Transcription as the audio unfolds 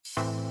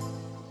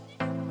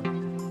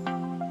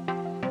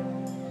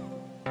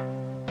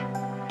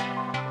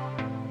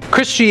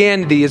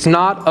Christianity is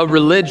not a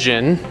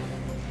religion,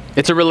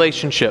 it's a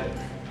relationship.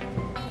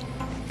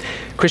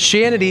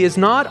 Christianity is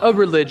not a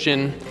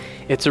religion,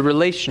 it's a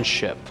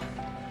relationship.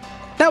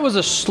 That was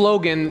a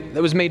slogan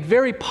that was made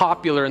very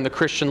popular in the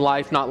Christian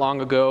life not long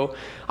ago.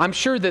 I'm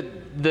sure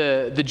that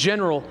the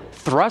general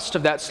thrust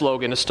of that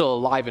slogan is still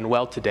alive and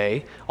well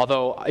today,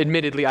 although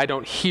admittedly I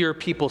don't hear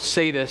people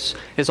say this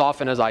as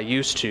often as I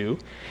used to.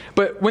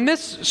 But when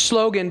this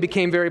slogan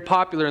became very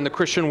popular in the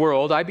Christian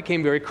world, I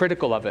became very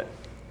critical of it.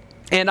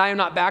 And I am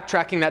not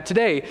backtracking that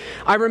today.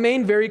 I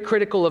remain very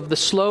critical of the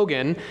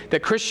slogan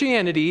that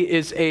Christianity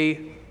is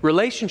a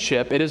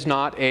relationship, it is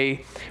not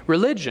a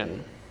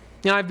religion.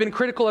 And I've been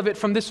critical of it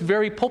from this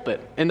very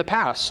pulpit in the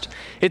past.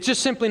 It's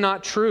just simply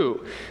not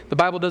true. The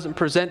Bible doesn't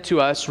present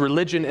to us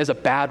religion as a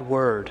bad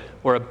word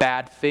or a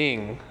bad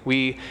thing.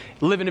 We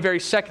live in a very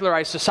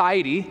secularized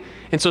society,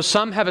 and so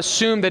some have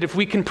assumed that if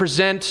we can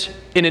present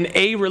in an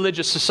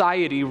a-religious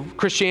society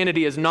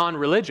Christianity as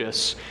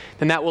non-religious,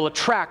 then that will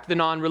attract the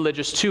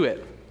non-religious to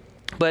it.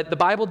 But the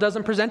Bible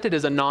doesn't present it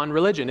as a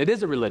non-religion. It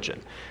is a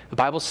religion. The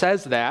Bible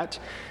says that.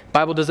 The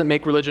Bible doesn't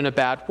make religion a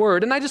bad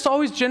word. And I just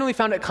always generally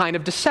found it kind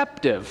of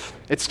deceptive.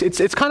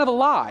 It's kind of a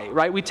lie,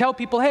 right? We tell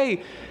people,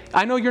 hey,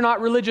 I know you're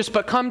not religious,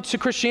 but come to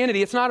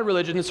Christianity. It's not a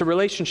religion, it's a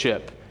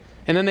relationship.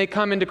 And then they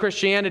come into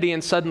Christianity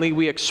and suddenly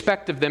we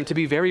expect of them to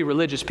be very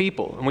religious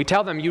people. And we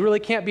tell them, you really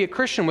can't be a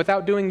Christian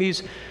without doing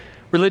these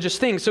religious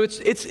things. So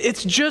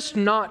it's just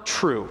not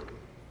true.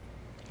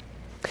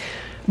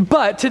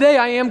 But today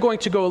I am going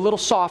to go a little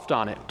soft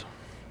on it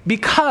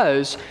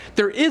because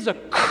there is a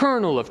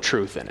kernel of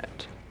truth in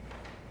it.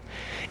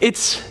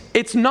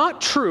 It's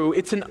not true,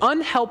 it's an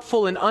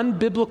unhelpful and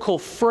unbiblical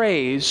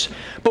phrase,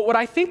 but what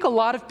I think a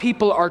lot of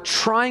people are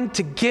trying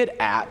to get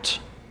at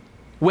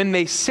when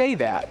they say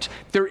that,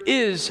 there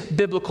is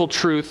biblical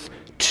truth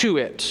to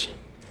it.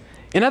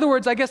 In other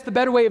words, I guess the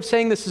better way of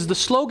saying this is the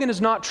slogan is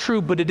not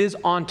true, but it is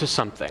onto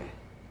something.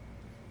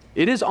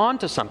 It is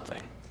onto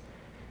something.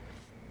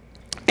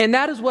 And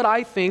that is what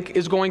I think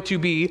is going to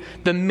be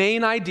the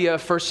main idea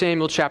of 1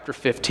 Samuel chapter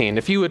 15.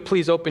 If you would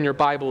please open your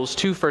Bibles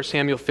to 1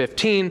 Samuel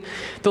 15.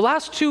 The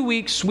last 2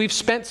 weeks, we've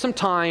spent some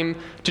time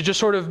to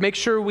just sort of make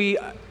sure we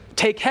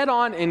take head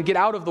on and get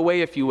out of the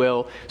way, if you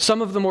will,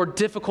 some of the more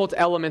difficult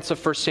elements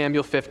of 1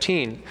 Samuel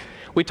 15.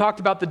 We talked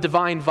about the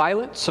divine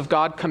violence of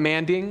God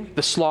commanding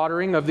the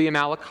slaughtering of the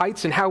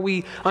Amalekites and how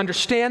we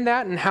understand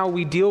that and how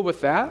we deal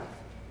with that.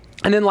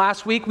 And then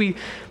last week we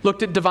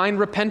looked at divine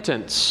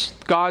repentance,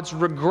 God's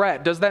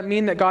regret. Does that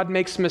mean that God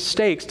makes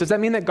mistakes? Does that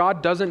mean that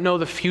God doesn't know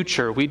the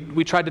future?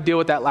 We tried to deal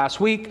with that last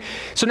week.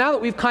 So now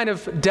that we've kind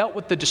of dealt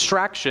with the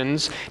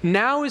distractions,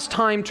 now is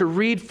time to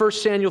read 1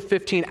 Samuel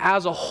 15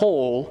 as a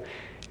whole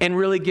and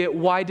really get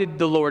why did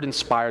the Lord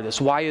inspire this?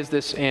 Why is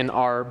this in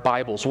our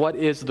Bibles? What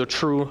is the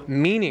true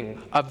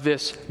meaning of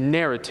this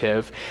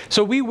narrative?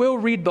 So we will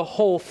read the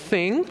whole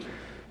thing.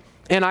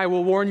 And I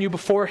will warn you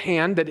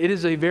beforehand that it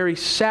is a very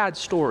sad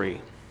story.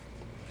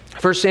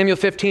 1 Samuel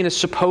 15 is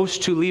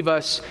supposed to leave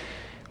us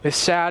with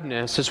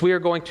sadness as we are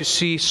going to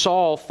see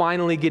Saul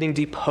finally getting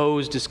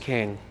deposed as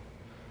king.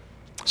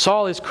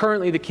 Saul is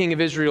currently the king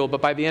of Israel,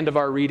 but by the end of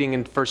our reading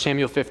in 1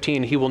 Samuel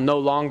 15, he will no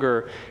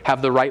longer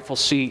have the rightful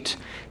seat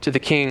to the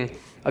king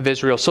of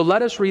Israel. So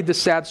let us read this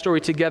sad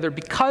story together.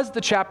 Because the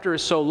chapter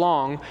is so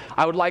long,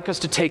 I would like us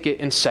to take it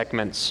in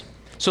segments.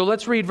 So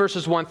let's read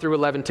verses 1 through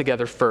 11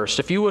 together first.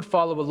 If you would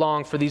follow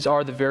along, for these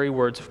are the very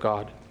words of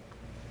God.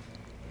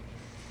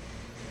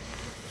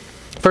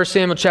 1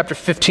 Samuel chapter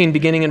 15,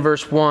 beginning in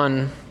verse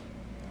 1.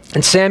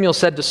 And Samuel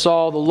said to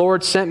Saul, "The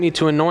Lord sent me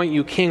to anoint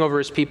you king over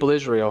his people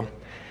Israel.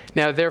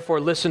 Now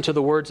therefore listen to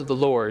the words of the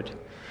Lord.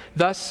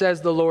 Thus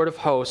says the Lord of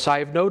hosts, I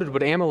have noted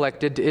what Amalek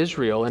did to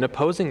Israel in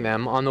opposing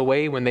them on the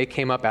way when they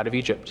came up out of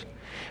Egypt.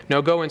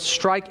 Now go and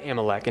strike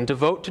Amalek and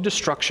devote to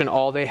destruction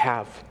all they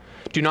have.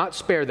 Do not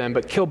spare them,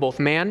 but kill both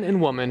man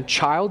and woman,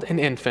 child and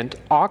infant,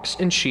 ox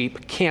and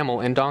sheep, camel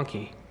and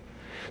donkey."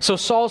 So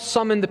Saul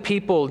summoned the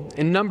people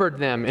and numbered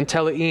them in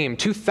Telaim,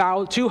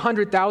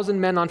 200,000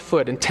 men on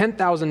foot and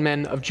 10,000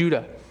 men of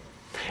Judah.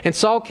 And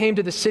Saul came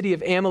to the city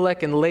of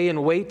Amalek and lay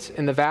in wait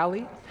in the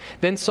valley.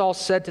 Then Saul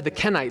said to the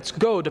Kenites,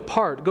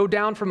 depart, go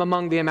down from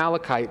among the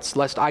Amalekites,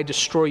 lest I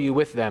destroy you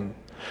with them.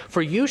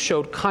 For you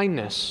showed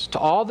kindness to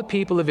all the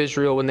people of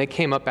Israel when they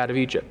came up out of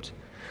Egypt.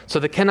 So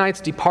the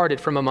Kenites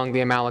departed from among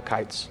the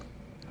Amalekites.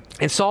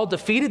 And Saul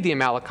defeated the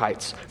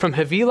Amalekites from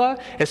Havilah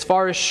as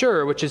far as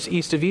Shur, which is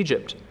east of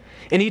Egypt.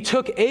 And he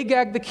took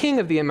Agag, the king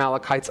of the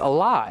Amalekites,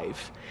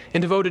 alive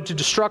and devoted to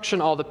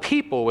destruction all the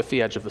people with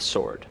the edge of the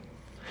sword.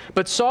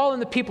 But Saul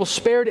and the people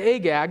spared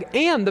Agag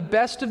and the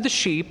best of the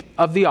sheep,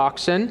 of the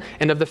oxen,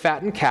 and of the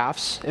fattened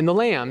calves, and the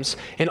lambs,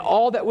 and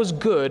all that was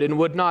good, and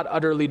would not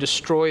utterly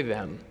destroy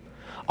them.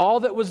 All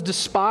that was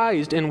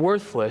despised and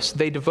worthless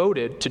they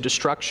devoted to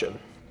destruction.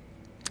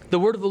 The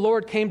word of the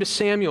Lord came to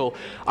Samuel,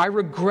 "I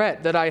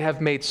regret that I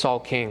have made Saul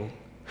king,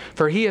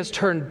 for he has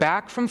turned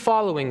back from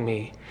following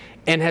me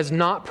and has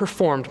not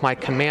performed my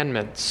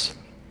commandments."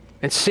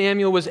 And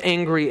Samuel was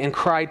angry and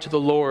cried to the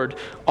Lord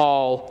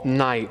all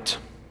night.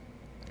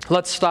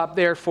 Let's stop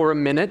there for a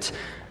minute.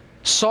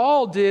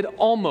 Saul did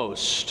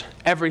almost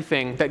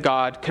everything that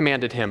God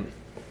commanded him.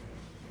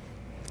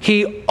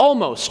 He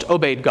almost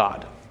obeyed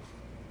God.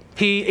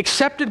 He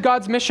accepted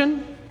God's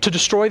mission to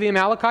destroy the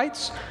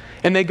Amalekites,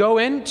 and they go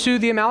into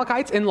the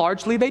Amalekites, and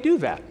largely they do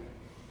that.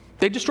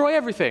 They destroy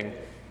everything,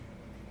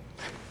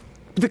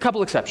 with a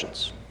couple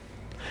exceptions.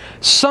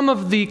 Some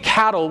of the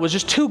cattle was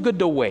just too good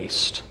to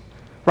waste,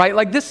 right?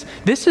 Like this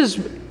is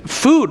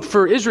food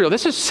for Israel.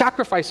 This is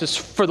sacrifices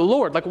for the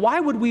Lord. Like, why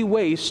would we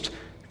waste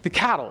the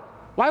cattle?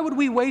 Why would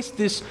we waste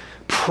this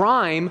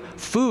prime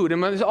food?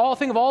 And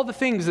think of all the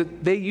things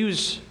that they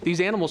use these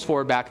animals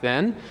for back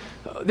then.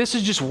 This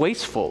is just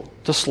wasteful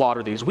to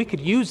slaughter these. We could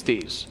use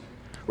these,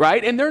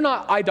 right? And they're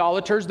not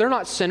idolaters. They're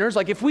not sinners.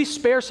 Like, if we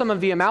spare some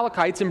of the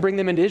Amalekites and bring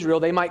them into Israel,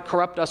 they might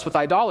corrupt us with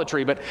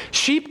idolatry. But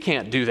sheep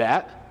can't do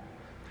that.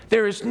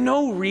 There is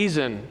no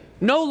reason,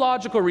 no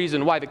logical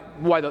reason why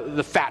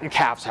the fattened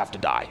calves have to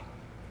die.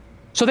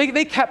 So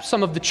they kept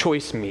some of the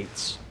choice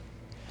meats.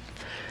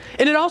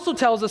 And it also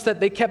tells us that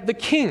they kept the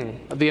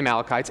king of the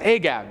Amalekites,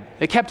 Agag.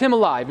 They kept him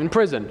alive in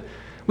prison.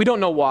 We don't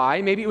know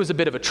why. Maybe it was a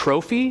bit of a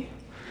trophy.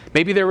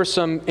 Maybe there were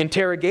some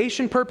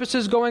interrogation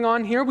purposes going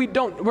on here.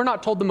 We're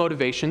not told the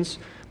motivations,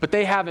 but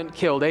they haven't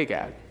killed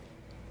Agag.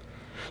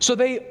 So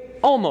they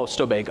almost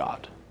obey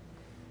God.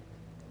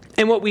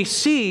 And what we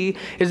see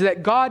is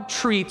that God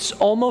treats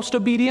almost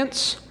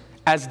obedience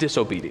as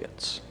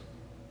disobedience.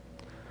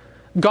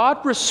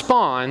 God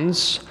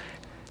responds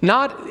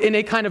not in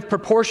a kind of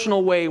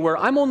proportional way where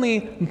I'm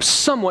only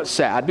somewhat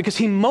sad because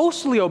he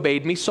mostly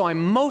obeyed me, so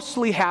I'm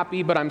mostly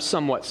happy, but I'm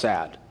somewhat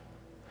sad.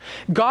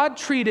 God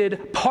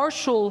treated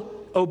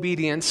partial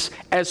obedience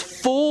as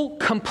full,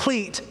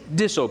 complete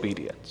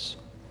disobedience.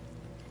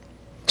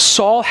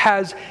 Saul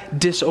has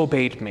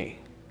disobeyed me.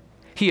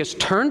 He has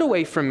turned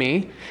away from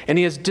me, and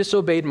he has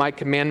disobeyed my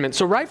commandments.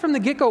 So right from the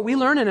get-go, we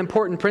learn an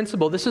important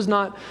principle. This is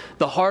not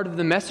the heart of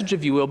the message,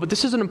 if you will, but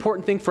this is an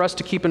important thing for us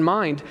to keep in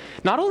mind,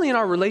 not only in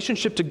our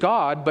relationship to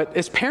God, but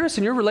as parents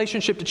in your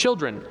relationship to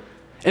children.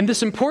 And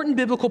this important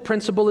biblical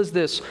principle is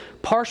this: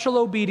 partial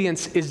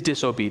obedience is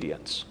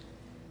disobedience.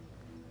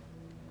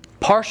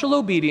 Partial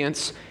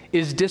obedience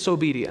is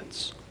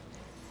disobedience.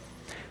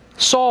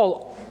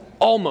 Saul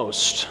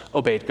almost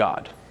obeyed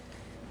God.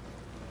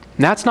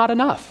 And that's not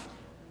enough.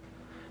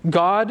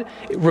 God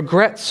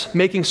regrets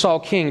making Saul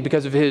king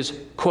because of his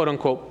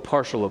quote-unquote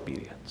partial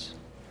obedience.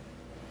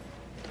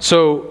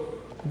 So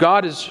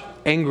God is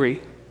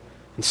angry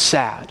and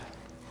sad.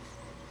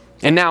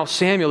 And now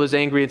Samuel is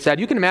angry and sad.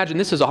 You can imagine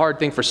this is a hard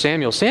thing for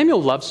Samuel.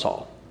 Samuel loves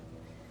Saul.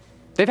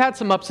 They've had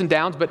some ups and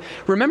downs, but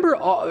remember,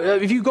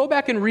 if you go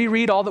back and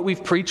reread all that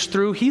we've preached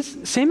through,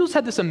 Samuel's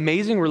had this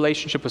amazing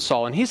relationship with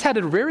Saul, and he's had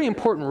a very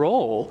important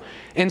role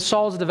in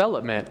Saul's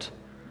development.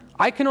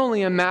 I can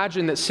only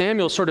imagine that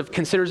Samuel sort of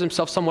considers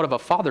himself somewhat of a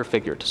father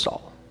figure to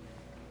Saul.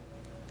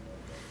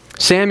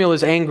 Samuel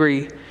is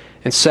angry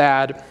and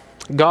sad.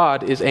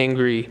 God is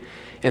angry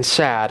and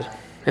sad.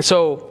 And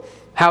so,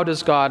 how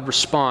does God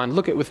respond?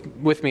 Look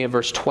with me at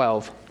verse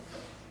 12.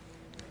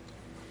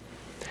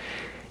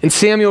 And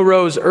Samuel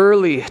rose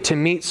early to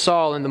meet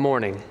Saul in the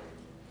morning.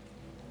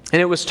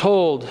 And it was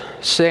told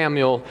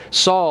Samuel,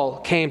 Saul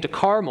came to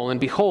Carmel, and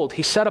behold,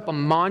 he set up a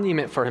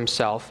monument for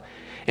himself,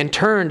 and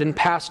turned and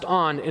passed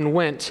on and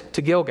went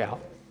to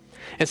Gilgal.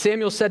 And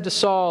Samuel said to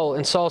Saul,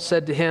 and Saul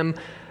said to him,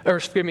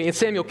 and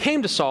Samuel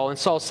came to Saul, and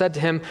Saul said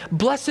to him,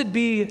 Blessed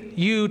be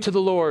you to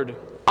the Lord.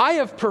 I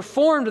have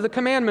performed the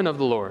commandment of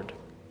the Lord.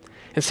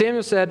 And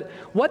Samuel said,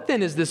 What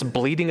then is this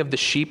bleating of the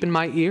sheep in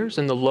my ears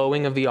and the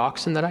lowing of the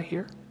oxen that I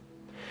hear?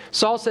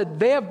 Saul said,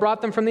 They have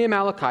brought them from the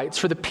Amalekites,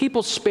 for the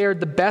people spared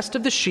the best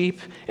of the sheep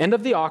and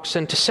of the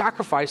oxen to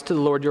sacrifice to the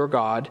Lord your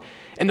God,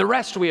 and the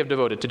rest we have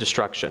devoted to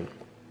destruction.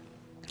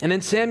 And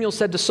then Samuel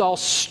said to Saul,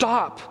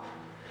 Stop.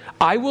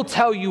 I will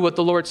tell you what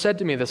the Lord said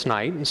to me this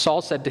night. And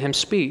Saul said to him,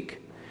 Speak.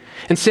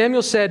 And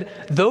Samuel said,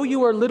 Though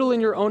you are little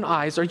in your own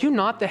eyes, are you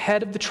not the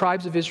head of the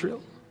tribes of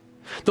Israel?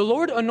 The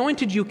Lord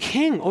anointed you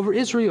king over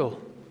Israel.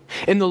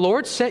 And the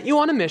Lord sent you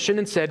on a mission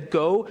and said,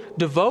 Go,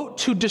 devote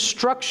to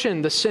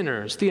destruction the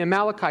sinners, the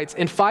Amalekites,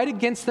 and fight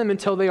against them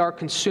until they are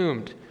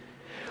consumed.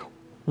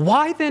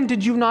 Why then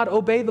did you not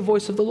obey the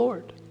voice of the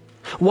Lord?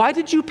 Why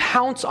did you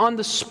pounce on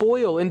the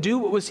spoil and do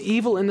what was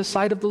evil in the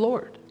sight of the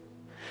Lord?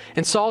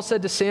 And Saul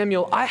said to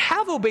Samuel, I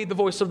have obeyed the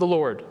voice of the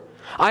Lord.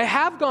 I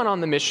have gone on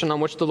the mission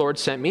on which the Lord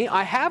sent me.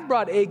 I have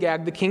brought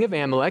Agag, the king of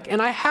Amalek,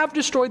 and I have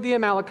destroyed the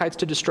Amalekites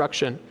to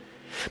destruction.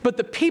 But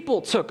the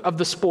people took of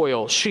the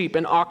spoil, sheep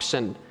and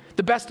oxen,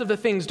 the best of the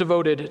things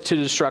devoted to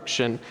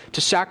destruction, to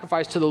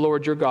sacrifice to the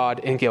Lord your God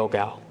in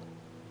Gilgal.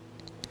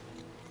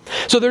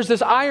 So there's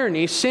this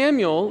irony.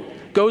 Samuel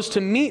goes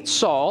to meet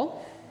Saul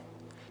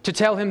to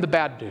tell him the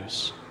bad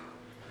news.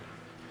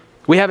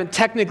 We haven't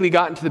technically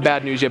gotten to the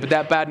bad news yet, but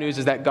that bad news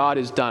is that God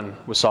is done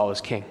with Saul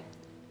as king.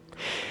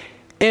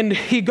 And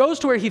he goes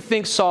to where he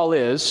thinks Saul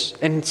is,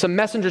 and some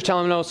messengers tell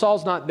him, no,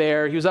 Saul's not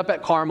there. He was up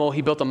at Carmel.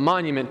 He built a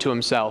monument to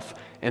himself,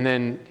 and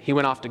then he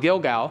went off to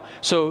Gilgal.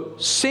 So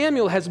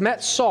Samuel has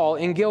met Saul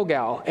in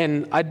Gilgal,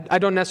 and I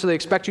don't necessarily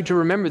expect you to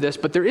remember this,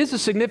 but there is a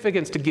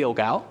significance to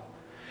Gilgal.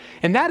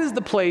 And that is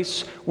the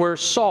place where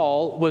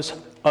Saul was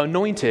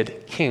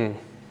anointed king.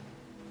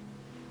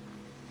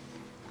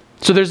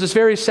 So there's this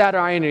very sad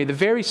irony. The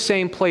very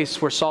same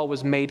place where Saul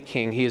was made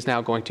king, he is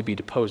now going to be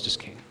deposed as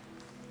king.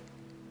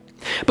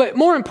 But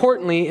more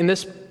importantly, in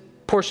this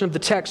portion of the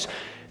text,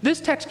 this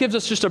text gives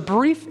us just a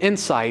brief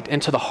insight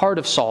into the heart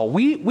of Saul.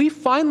 We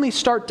finally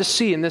start to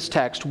see in this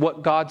text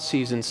what God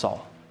sees in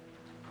Saul.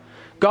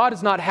 God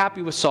is not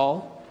happy with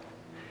Saul,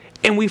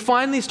 and we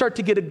finally start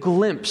to get a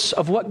glimpse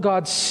of what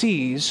God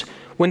sees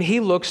when he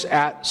looks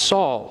at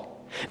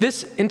Saul.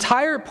 This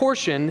entire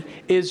portion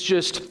is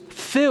just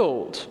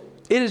filled.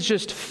 It is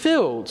just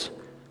filled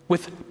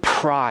with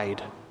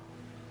pride.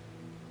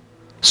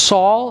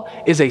 Saul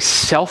is a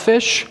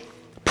selfish,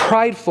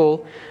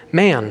 prideful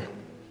man.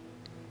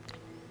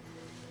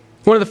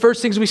 One of the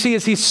first things we see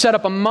is he's set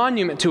up a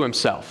monument to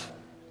himself.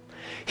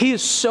 He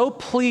is so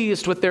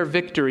pleased with their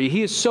victory.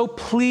 He is so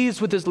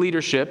pleased with his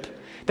leadership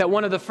that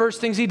one of the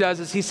first things he does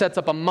is he sets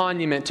up a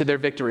monument to their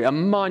victory, a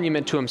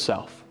monument to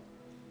himself.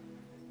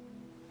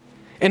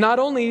 And not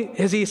only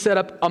has he set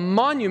up a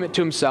monument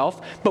to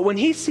himself, but when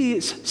he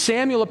sees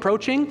Samuel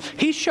approaching,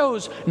 he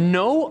shows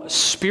no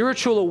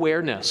spiritual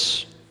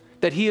awareness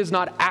that he has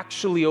not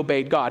actually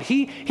obeyed God.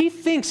 He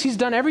thinks he's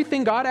done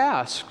everything God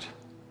asked.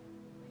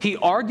 He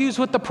argues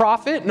with the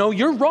prophet. No,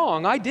 you're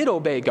wrong. I did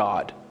obey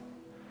God.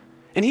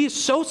 And he's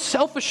so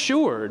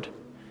self-assured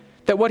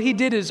that what he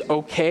did is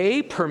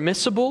okay,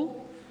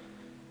 permissible.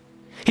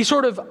 He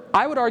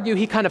I would argue,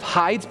 he kind of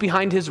hides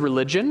behind his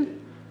religion.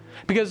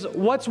 Because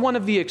what's one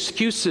of the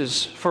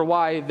excuses for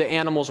why the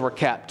animals were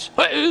kept?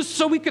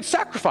 So we could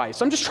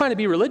sacrifice. I'm just trying to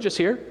be religious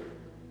here.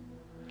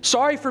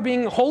 Sorry for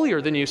being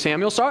holier than you,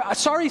 Samuel.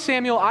 Sorry,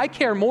 Samuel, I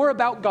care more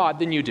about God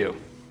than you do.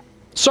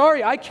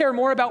 Sorry, I care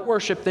more about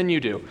worship than you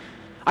do.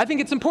 I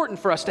think it's important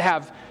for us to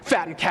have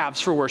fattened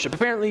calves for worship.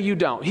 Apparently you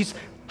don't. He's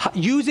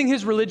using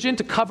his religion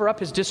to cover up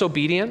his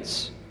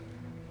disobedience.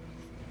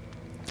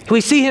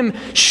 We see him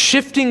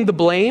shifting the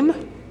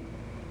blame,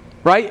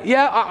 right?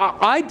 Yeah,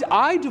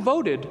 I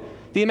devoted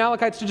the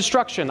Amalekites to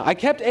destruction. I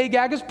kept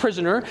Agag as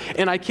prisoner,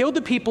 and I killed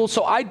the people,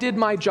 so I did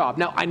my job.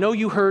 Now, I know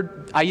you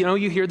hear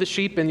the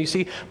sheep and you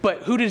see,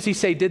 but who does he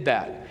say did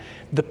that?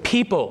 The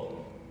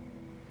people.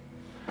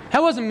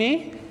 That wasn't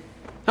me.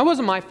 That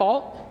wasn't my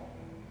fault.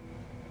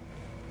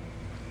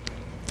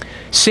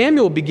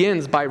 Samuel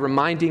begins by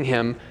reminding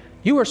him,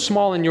 you are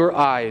small in your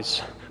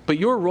eyes, but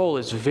your role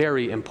is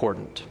very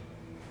important.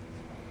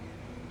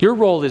 Your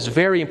role is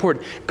very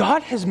important.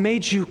 God has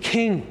made you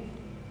king.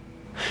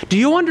 Do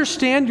you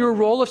understand your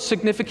role of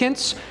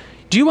significance?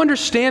 Do you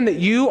understand that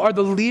you are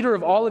the leader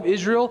of all of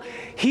Israel?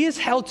 He is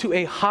held to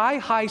a high,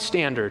 high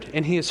standard,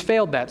 and he has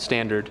failed that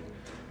standard.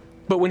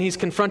 But when he's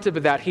confronted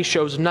with that, he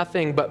shows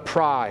nothing but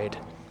pride.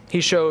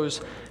 He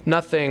shows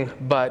nothing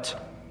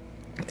but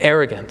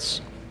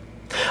arrogance.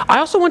 I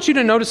also want you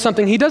to notice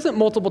something. He does it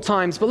multiple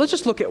times, but let's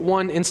just look at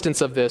one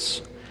instance of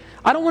this.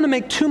 I don't want to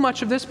make too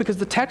much of this because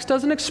the text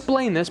doesn't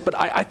explain this, but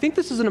I think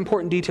this is an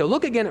important detail.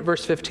 Look again at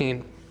verse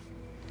 15.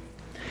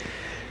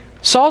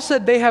 Saul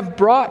said, they have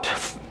brought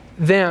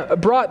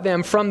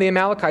them from the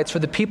Amalekites, for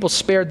the people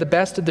spared the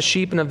best of the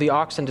sheep and of the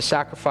oxen to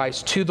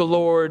sacrifice to the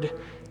Lord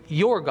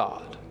your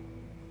God.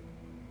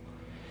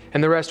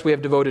 And the rest we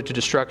have devoted to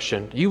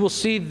destruction. You will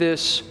see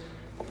this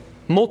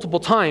multiple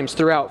times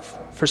throughout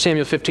 1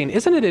 Samuel 15.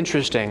 Isn't it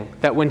interesting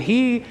that when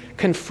he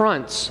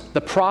confronts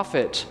the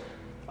prophet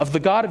of the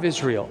God of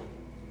Israel,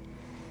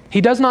 he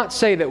does not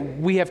say that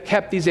we have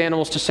kept these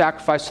animals to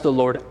sacrifice to the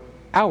Lord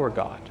our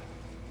God.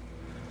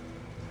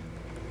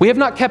 We have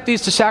not kept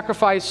these to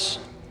sacrifice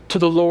to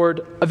the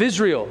Lord of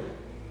Israel,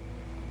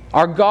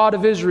 our God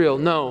of Israel.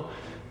 No,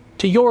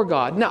 to your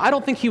God. Now, I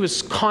don't think he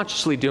was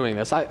consciously doing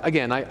this. I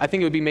think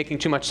it would be making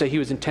too much to say he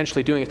was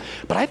intentionally doing it.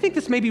 But I think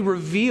this maybe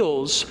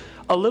reveals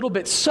a little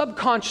bit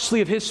subconsciously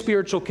of his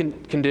spiritual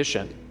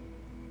condition,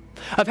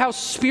 of how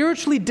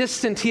spiritually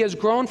distant he has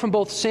grown from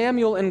both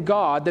Samuel and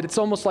God, that it's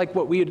almost like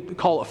what we would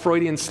call a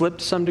Freudian slip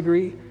to some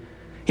degree.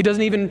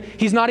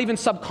 He's not even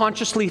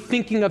subconsciously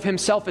thinking of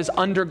himself as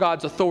under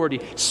God's authority.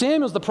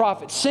 Samuel's the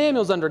prophet.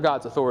 Samuel's under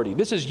God's authority.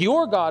 This is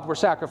your God we're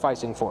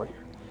sacrificing for here.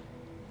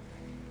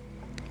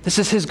 This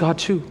is his God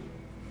too.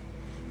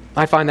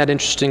 I find that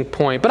interesting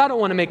point, but I don't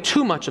want to make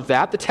too much of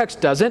that. The text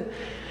doesn't.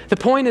 The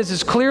point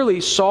is clearly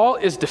Saul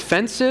is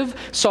defensive.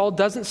 Saul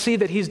doesn't see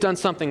that he's done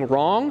something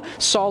wrong.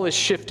 Saul is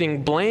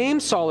shifting blame.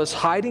 Saul is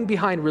hiding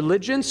behind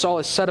religion. Saul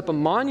has set up a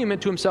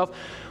monument to himself.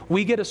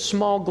 We get a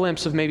small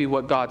glimpse of maybe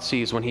what God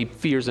sees when he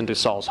peers into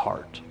Saul's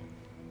heart.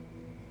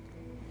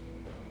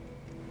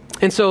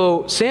 And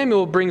so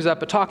Samuel brings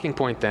up a talking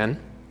point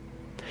then.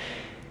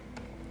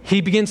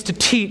 He begins to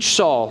teach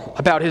Saul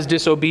about his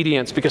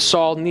disobedience because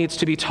Saul needs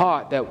to be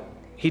taught that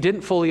he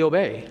didn't fully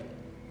obey.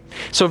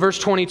 So verse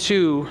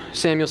 22,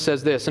 Samuel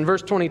says this. In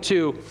verse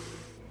 22,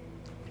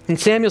 and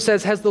Samuel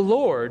says, Has the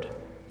Lord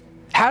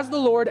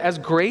as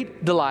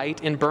great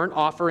delight in burnt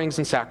offerings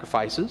and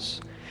sacrifices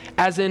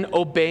as in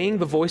obeying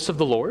the voice of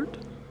the Lord?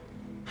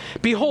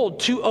 Behold,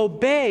 to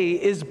obey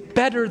is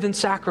better than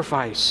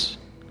sacrifice,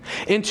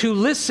 and to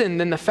listen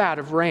than the fat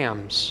of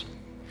rams.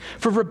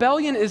 For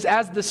rebellion is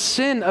as the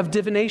sin of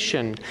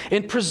divination,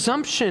 and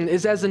presumption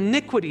is as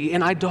iniquity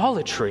and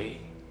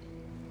idolatry.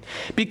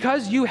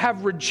 Because you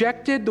have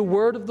rejected the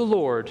word of the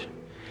Lord,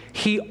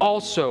 he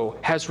also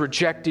has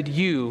rejected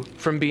you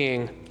from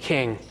being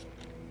king.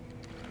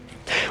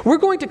 We're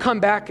going to come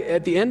back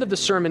at the end of the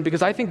sermon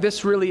because I think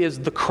this really is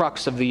the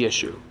crux of the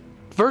issue.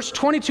 Verse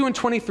 22 and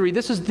 23,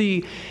 this is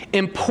the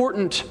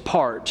important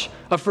part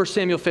of 1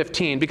 Samuel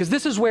 15, because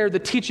this is where the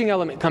teaching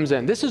element comes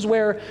in. This is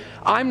where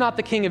I'm not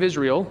the king of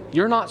Israel,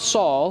 you're not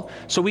Saul,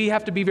 so we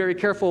have to be very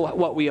careful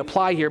what we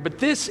apply here. But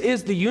this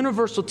is the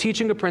universal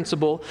teaching of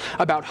principle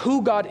about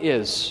who God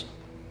is.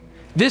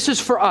 This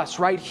is for us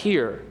right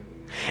here.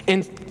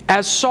 And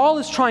as Saul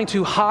is trying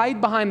to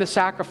hide behind the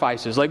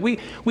sacrifices, like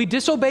we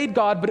disobeyed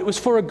God, but it was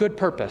for a good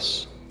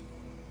purpose.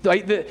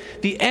 Like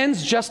the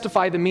ends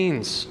justify the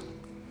means.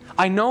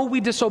 I know we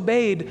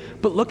disobeyed,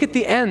 but look at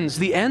the ends.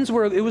 The ends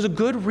were, it was a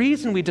good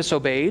reason we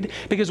disobeyed,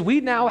 because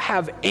we now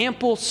have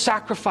ample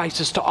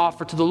sacrifices to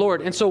offer to the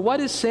Lord. And so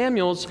what is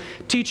Samuel's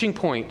teaching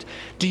point?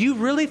 Do you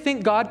really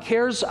think God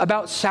cares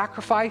about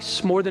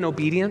sacrifice more than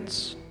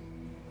obedience?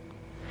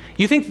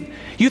 You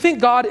think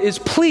God is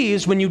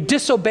pleased when you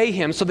disobey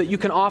him so that you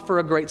can offer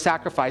a great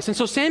sacrifice. And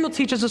so Samuel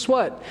teaches us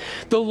what?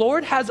 The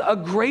Lord has a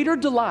greater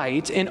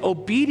delight in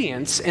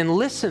obedience and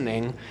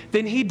listening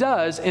than he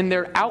does in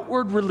their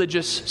outward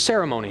religious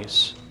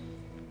ceremonies.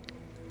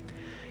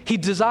 He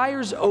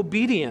desires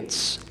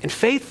obedience and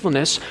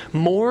faithfulness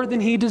more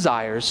than he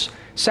desires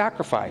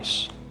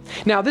sacrifice.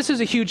 Now, this is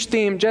a huge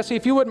theme. Jesse,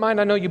 if you wouldn't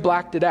mind, I know you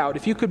blacked it out.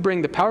 If you could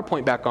bring the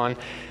PowerPoint back on.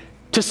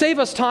 To save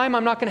us time,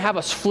 I'm not going to have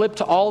us flip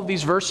to all of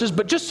these verses,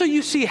 but just so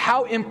you see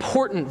how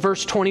important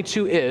verse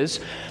 22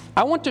 is,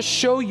 I want to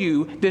show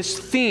you this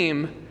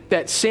theme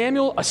that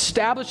Samuel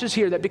establishes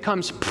here that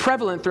becomes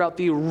prevalent throughout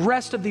the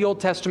rest of the Old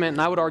Testament,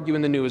 and I would argue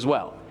in the New as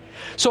well.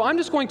 So I'm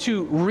just going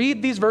to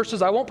read these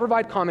verses. I won't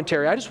provide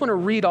commentary. I just want to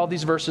read all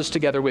these verses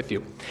together with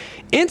you.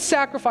 In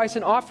sacrifice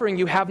and offering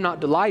you have not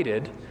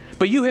delighted,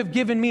 but you have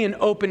given me an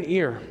open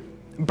ear.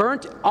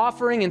 Burnt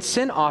offering and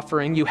sin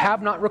offering you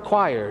have not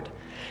required.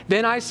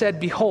 Then I said,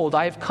 behold,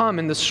 I have come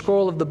in the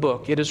scroll of the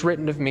book. It is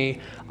written of me,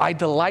 I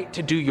delight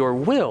to do your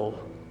will.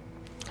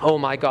 Oh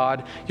my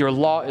God, your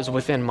law is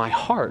within my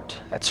heart.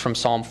 That's from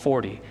Psalm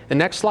 40. The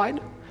next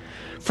slide.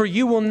 For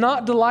you will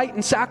not delight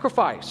in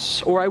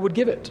sacrifice, or I would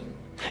give it.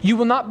 You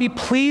will not be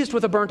pleased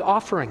with a burnt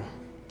offering.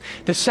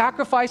 The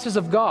sacrifices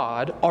of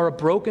God are a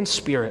broken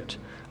spirit,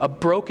 a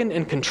broken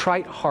and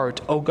contrite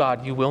heart. O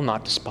God, you will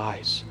not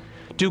despise.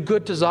 Do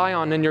good to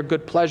Zion in your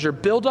good pleasure.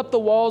 Build up the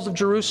walls of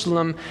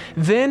Jerusalem.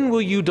 Then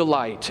will you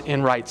delight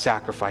in right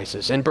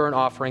sacrifices and burnt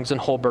offerings and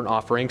whole burnt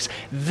offerings.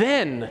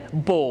 Then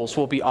bulls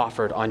will be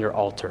offered on your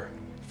altar.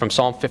 From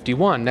Psalm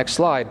 51. Next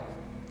slide.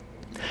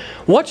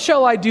 What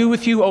shall I do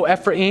with you, O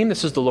Ephraim?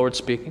 This is the Lord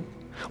speaking.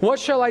 What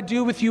shall I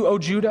do with you, O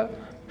Judah?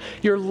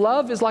 Your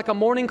love is like a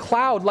morning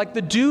cloud, like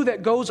the dew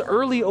that goes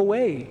early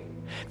away.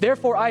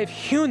 Therefore I have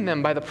hewn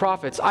them by the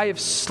prophets. I have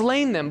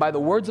slain them by the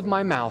words of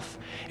my mouth.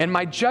 And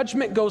my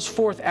judgment goes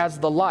forth as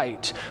the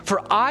light.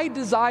 For I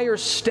desire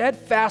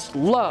steadfast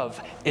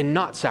love and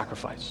not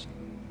sacrifice,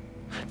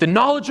 the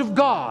knowledge of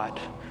God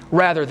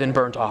rather than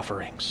burnt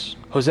offerings.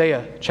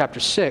 Hosea chapter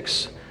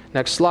 6.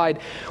 Next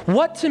slide.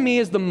 What to me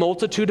is the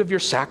multitude of your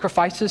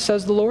sacrifices,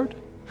 says the Lord?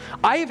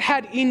 I have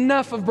had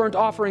enough of burnt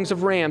offerings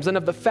of rams and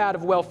of the fat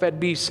of well-fed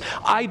beasts.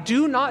 I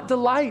do not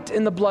delight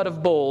in the blood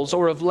of bulls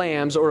or of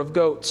lambs or of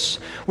goats.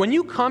 When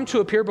you come to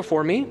appear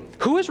before me,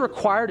 who has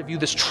required of you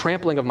this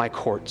trampling of my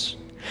courts?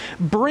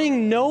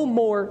 Bring no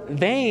more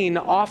vain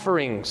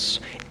offerings.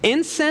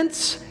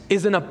 Incense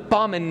is an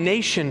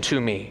abomination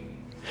to me.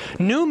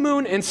 New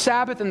moon and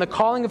Sabbath and the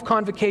calling of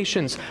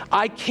convocations.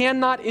 I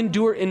cannot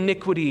endure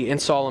iniquity in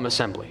solemn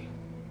assembly.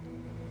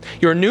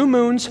 Your new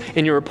moons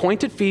and your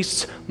appointed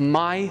feasts,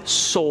 my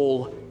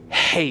soul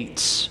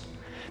hates.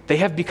 They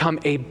have become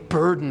a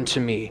burden to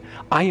me.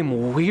 I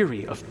am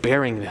weary of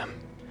bearing them.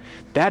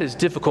 That is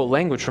difficult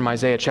language from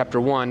Isaiah chapter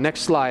 1.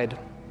 Next slide.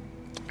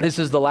 This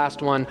is the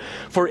last one.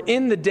 For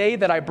in the day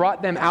that I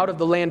brought them out of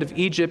the land of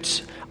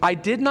Egypt, I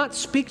did not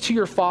speak to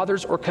your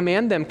fathers or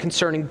command them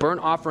concerning burnt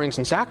offerings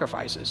and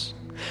sacrifices.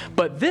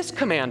 But this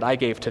command I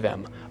gave to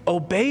them,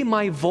 obey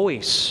my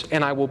voice,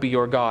 and I will be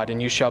your God,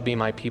 and you shall be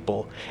my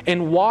people.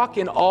 And walk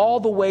in all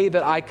the way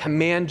that I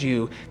command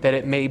you, that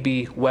it may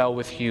be well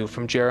with you.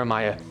 From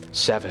Jeremiah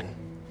 7.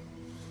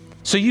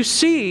 So you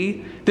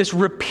see this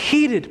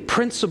repeated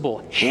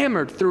principle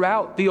hammered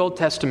throughout the Old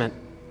Testament.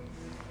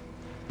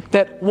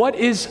 That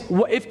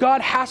if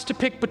God has to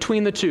pick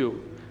between the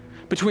two,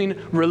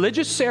 between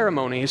religious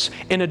ceremonies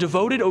and a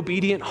devoted,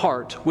 obedient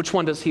heart, which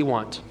one does he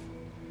want?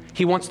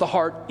 He wants the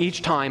heart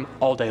each time,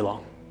 all day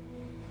long.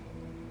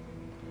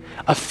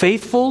 A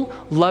faithful,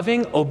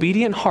 loving,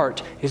 obedient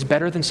heart is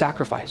better than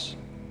sacrifice.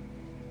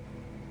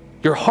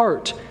 Your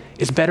heart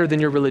is better than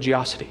your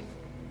religiosity.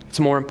 It's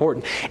more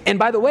important. And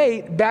by the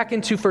way, back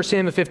into 1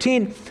 Samuel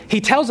 15,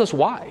 he tells us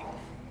why.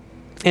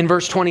 In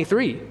verse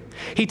 23,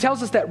 he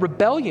tells us that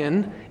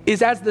rebellion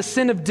is as the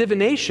sin of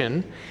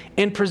divination,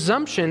 and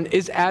presumption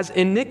is as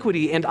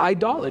iniquity and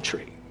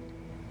idolatry.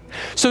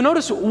 So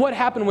notice what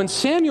happened when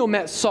Samuel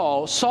met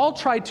Saul. Saul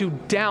tried to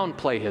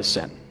downplay his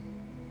sin,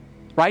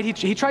 right?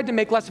 He tried to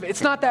make less of it.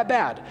 It's not that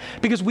bad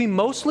because we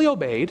mostly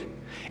obeyed,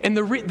 and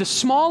the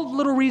small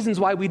little reasons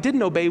why we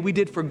didn't obey, we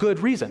did for good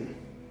reason.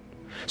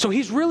 So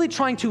he's really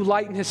trying to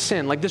lighten his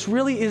sin. Like, this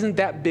really isn't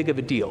that big of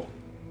a deal.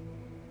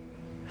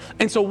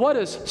 And so what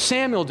does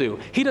Samuel do?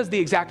 He does the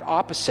exact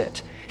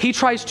opposite. He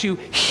tries to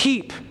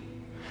heap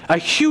a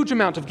huge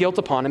amount of guilt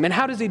upon him. And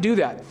how does he do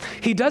that?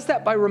 He does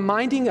that by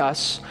reminding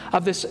us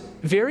of this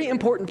very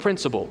important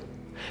principle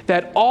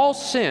that all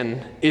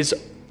sin is,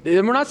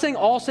 and we're not saying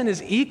all sin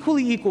is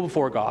equal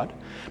before God,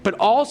 but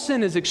all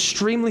sin is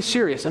extremely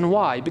serious. And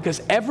why?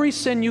 Because every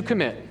sin you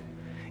commit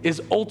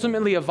is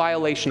ultimately a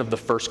violation of the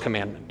first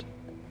commandment.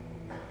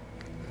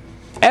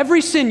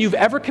 Every sin you've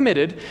ever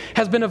committed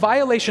has been a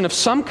violation of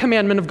some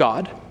commandment of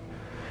God,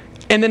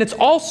 and then it's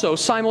also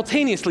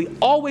simultaneously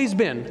always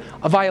been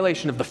a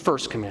violation of the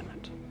first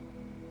commandment.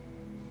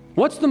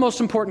 What's the most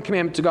important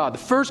commandment to God? The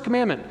first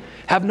commandment,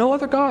 have no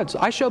other gods.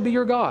 I shall be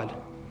your God.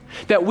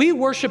 That we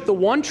worship the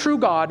one true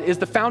God is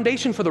the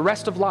foundation for the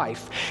rest of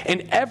life.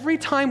 And every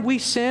time we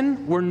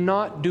sin, we're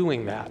not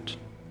doing that.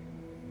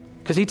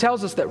 Because he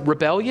tells us that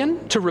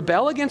to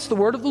rebel against the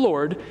word of the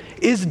Lord,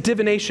 is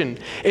divination.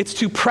 It's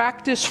to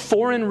practice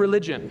foreign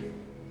religion.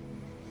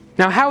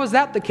 Now, how is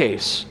that the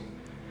case?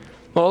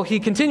 Well, he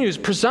continues,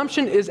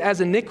 presumption is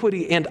as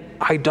iniquity and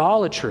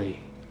idolatry.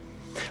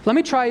 Let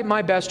me try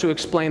my best to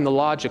explain the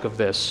logic of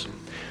this.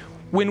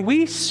 When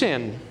we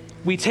sin,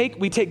 we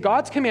take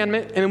God's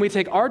commandment, and then we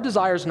take our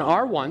desires and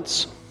our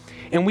wants,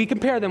 and we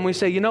compare them. We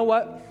say, you know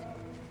what?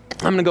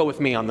 I'm going to go with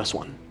me on this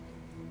one.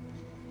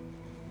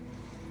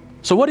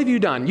 So what have you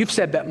done? You've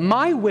said that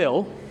my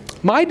will,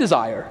 my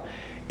desire,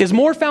 is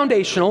more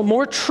foundational,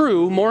 more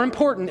true, more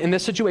important in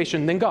this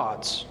situation than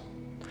God's.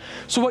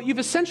 So what you've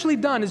essentially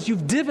done is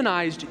you've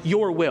divinized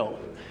your will.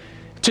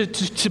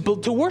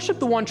 To worship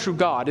the one true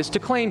God is to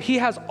claim he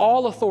has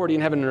all authority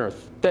in heaven and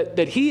earth,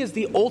 that he is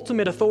the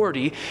ultimate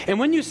authority. And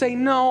when you say,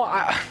 no,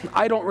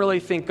 I don't really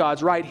think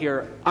God's right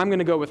here, I'm going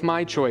to go with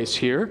my choice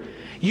here,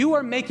 you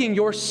are making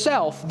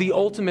yourself the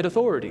ultimate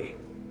authority.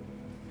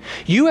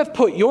 You have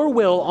put your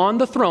will on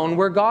the throne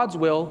where God's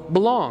will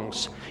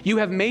belongs. You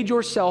have made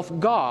yourself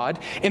God,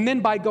 and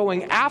then by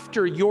going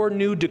after your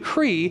new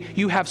decree,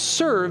 you have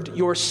served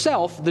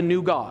yourself the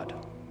new God.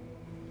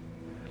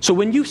 So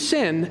when you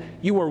sin,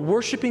 you are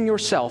worshiping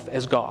yourself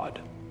as God.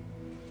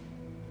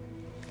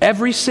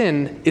 Every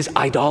sin is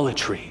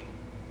idolatry.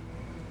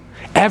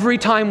 Every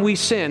time we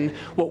sin,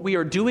 what we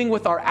are doing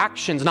with our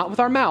actions, not with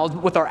our mouths,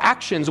 but with our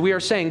actions, we are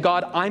saying,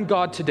 God, I'm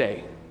God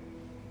today.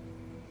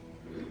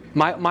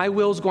 My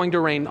will is going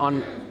to reign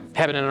on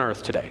heaven and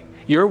earth today.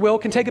 Your will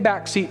can take a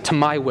back seat to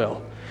my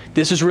will.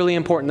 This is really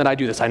important that I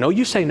do this. I know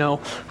you say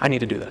no. I need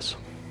to do this.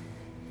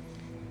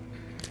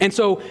 And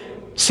so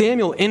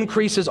Samuel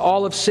increases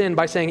all of sin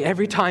by saying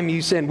every time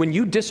you sin, when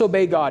you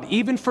disobey God,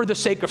 even for the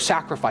sake of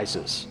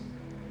sacrifices,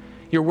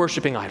 you're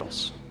worshiping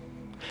idols.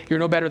 You're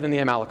no better than the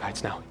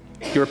Amalekites now.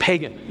 You're a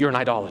pagan. You're an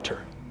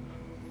idolater.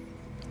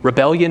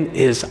 Rebellion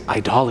is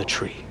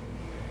idolatry.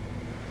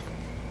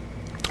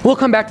 We'll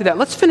come back to that.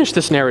 Let's finish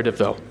this narrative,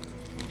 though.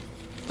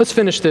 Let's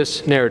finish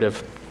this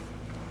narrative.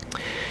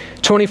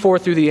 24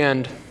 through the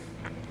end.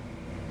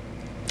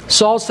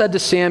 Saul said to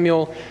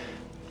Samuel,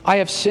 I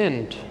have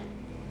sinned,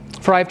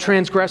 for I have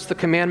transgressed the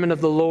commandment of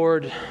the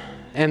Lord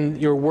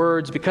and your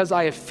words, because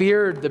I have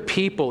feared the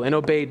people and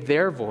obeyed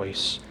their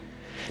voice.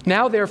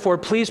 Now, therefore,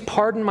 please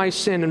pardon my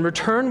sin and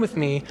return with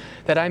me,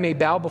 that I may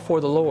bow before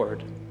the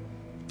Lord.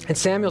 And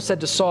Samuel said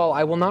to Saul,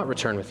 I will not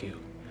return with you,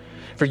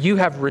 for you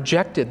have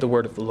rejected the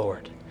word of the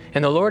Lord,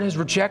 and the Lord has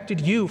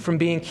rejected you from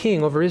being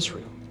king over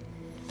Israel.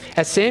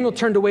 As Samuel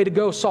turned away to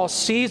go, Saul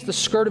seized the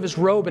skirt of his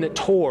robe, and it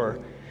tore.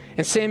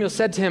 And Samuel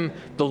said to him,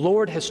 the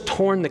Lord has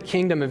torn the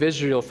kingdom of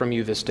Israel from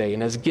you this day,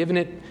 and has given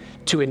it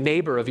to a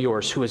neighbor of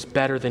yours who is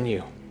better than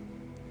you.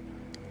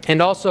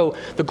 And also,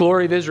 the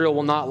glory of Israel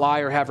will not lie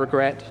or have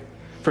regret,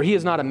 for he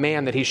is not a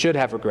man that he should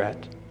have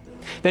regret.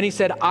 Then he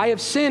said, I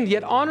have sinned,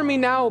 yet honor me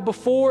now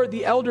before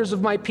the elders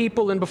of my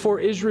people and before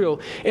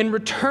Israel, and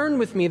return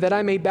with me that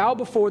I may bow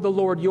before the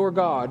Lord your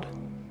God.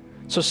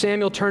 So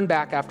Samuel turned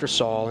back after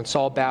Saul, and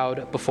Saul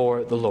bowed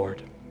before the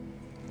Lord.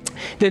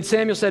 Then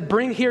Samuel said,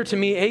 bring here to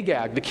me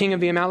Agag, the king of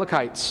the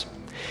Amalekites.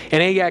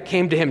 And Agag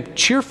came to him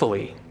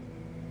cheerfully.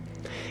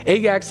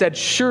 Agag said,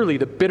 surely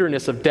the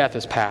bitterness of death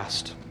is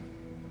past.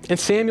 And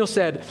Samuel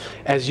said,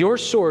 as your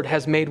sword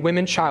has made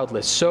women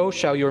childless, so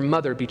shall your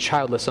mother be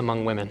childless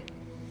among women.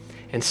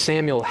 And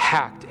Samuel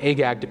hacked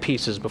Agag to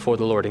pieces before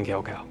the Lord in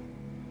Gilgal.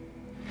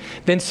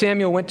 Then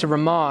Samuel went to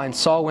Ramah, and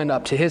Saul went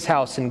up to his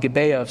house in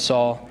Gibeah of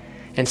Saul.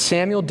 And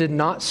Samuel did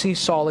not see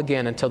Saul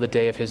again until the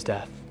day of his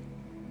death.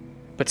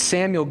 But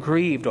Samuel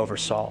grieved over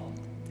Saul,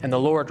 and the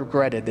Lord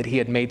regretted that he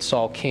had made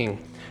Saul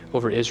king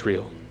over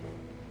Israel.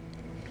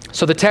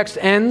 So the text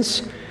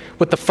ends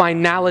with the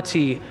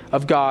finality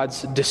of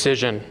God's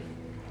decision.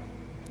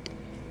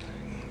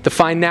 The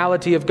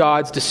finality of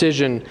God's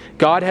decision.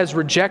 God has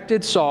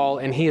rejected Saul,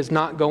 and he is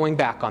not going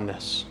back on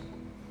this.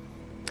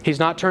 He's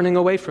not turning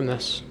away from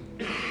this.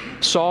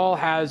 Saul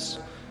has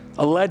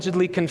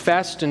allegedly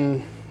confessed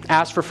and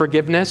asked for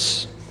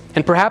forgiveness,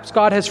 and perhaps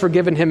God has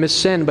forgiven him his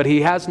sin, but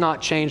he has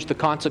not changed the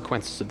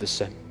consequences of the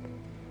sin.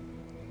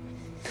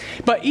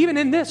 But even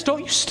in this,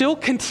 don't you still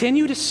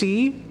continue to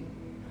see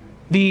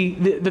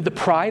the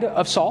pride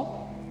of Saul?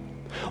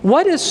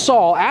 What is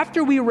Saul,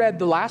 after we read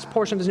the last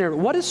portion of this narrative,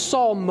 what is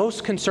Saul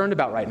most concerned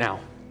about right now?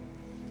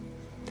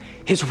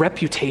 His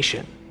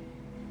reputation.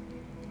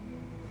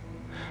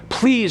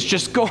 Please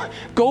just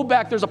go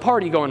back. There's a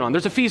party going on.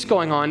 There's a feast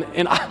going on.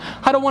 And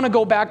I don't want to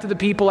go back to the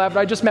people after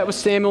I just met with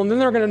Samuel. And then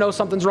they're going to know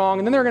something's wrong.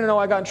 And then they're going to know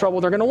I got in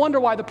trouble. They're going to wonder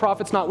why the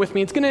prophet's not with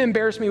me. It's going to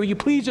embarrass me. Will you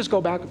please just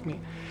go back with me?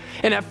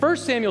 And at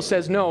first Samuel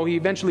says no. He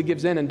eventually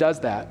gives in and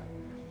does that.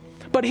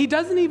 But he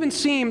does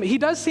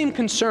seem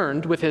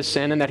concerned with his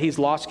sin and that he's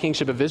lost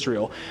kingship of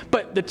Israel.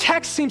 But the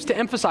text seems to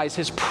emphasize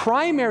his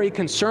primary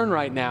concern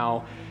right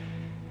now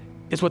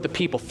is what the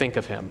people think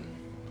of him.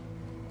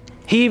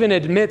 He even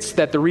admits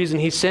that the reason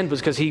he sinned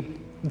was because he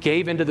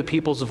gave into the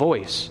people's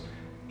voice.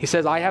 He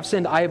says, I have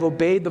sinned, I have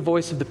obeyed the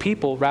voice of the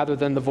people rather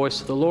than the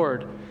voice of the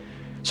Lord.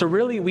 So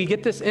really, we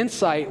get this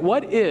insight.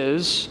 What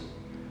is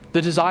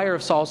the desire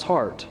of Saul's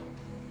heart?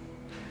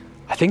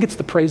 I think it's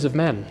the praise of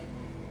men.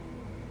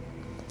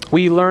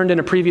 We learned in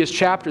a previous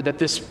chapter that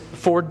this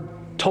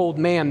foretold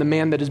man, the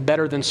man that is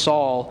better than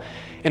Saul,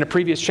 in a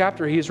previous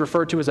chapter, he is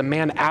referred to as a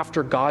man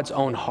after God's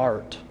own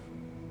heart.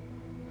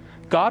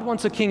 God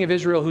wants a king of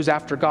Israel who's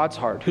after God's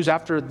heart, who's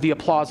after the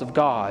applause of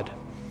God.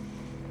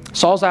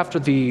 Saul's after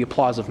the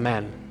applause of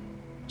men.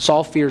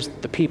 Saul fears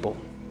the people.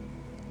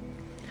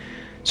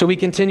 So we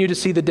continue to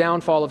see the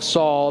downfall of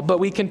Saul, but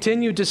we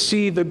continue to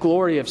see the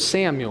glory of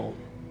Samuel.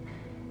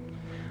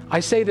 I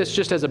say this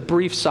just as a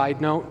brief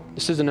side note.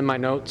 This isn't in my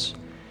notes.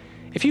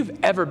 If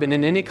you've ever been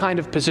in any kind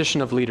of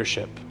position of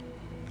leadership,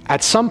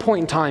 at some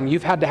point in time,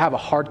 you've had to have a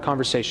hard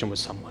conversation with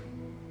someone.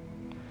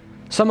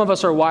 Some of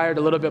us are wired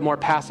a little bit more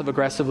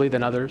passive-aggressively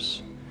than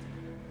others.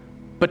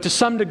 But to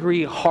some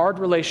degree, hard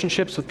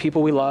relationships with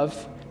people we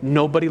love,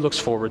 nobody looks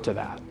forward to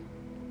that.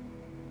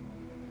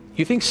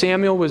 You think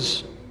Samuel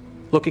was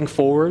looking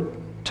forward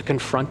to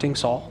confronting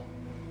Saul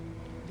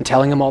and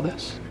telling him all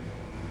this?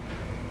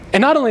 And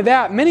not only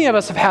that, many of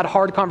us have had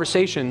hard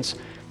conversations,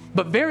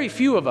 but very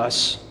few of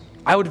us,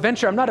 I would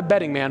venture, I'm not a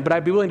betting man, but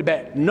I'd be willing to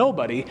bet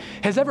nobody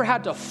has ever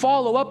had to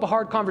follow up a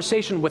hard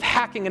conversation with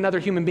hacking another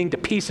human being to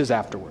pieces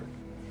afterward.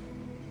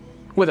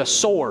 With a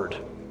sword.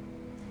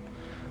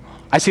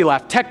 I see a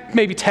laugh.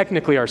 Maybe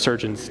technically our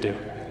surgeons do.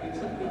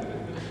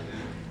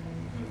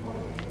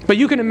 But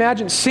you can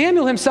imagine,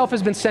 Samuel himself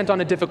has been sent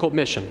on a difficult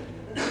mission.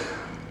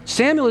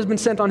 Samuel has been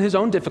sent on his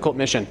own difficult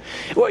mission.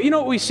 Well, you know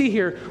what we see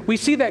here? We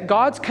see that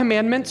God's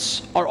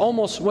commandments are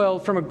almost, well,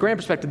 from a grand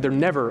perspective, they're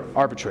never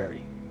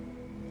arbitrary.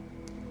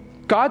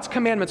 God's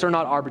commandments are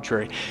not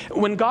arbitrary.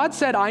 When God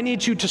said, I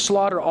need you to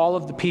slaughter all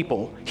of the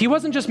people, he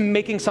wasn't just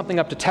making something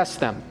up to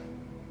test them.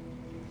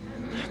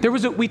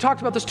 We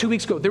talked about this 2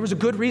 weeks ago. There was a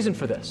good reason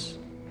for this.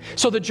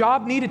 So the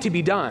job needed to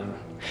be done.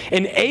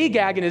 And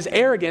Agag in his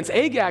arrogance,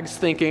 Agag's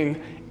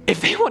thinking, if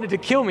they wanted to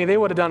kill me, they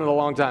would have done it a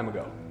long time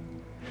ago.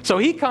 So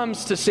he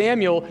comes to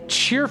Samuel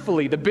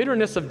cheerfully. The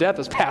bitterness of death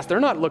is past.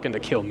 They're not looking to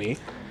kill me.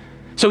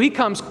 So he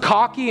comes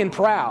cocky and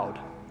proud.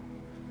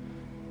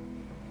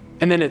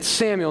 And then it's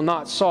Samuel,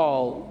 not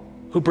Saul,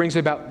 who brings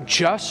about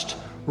just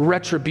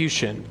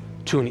retribution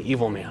to an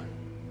evil man.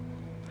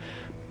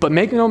 But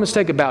make no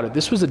mistake about it,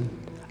 this was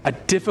a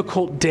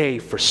difficult day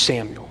for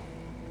Samuel.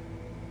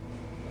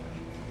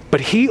 But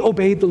he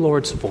obeyed the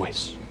Lord's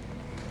voice.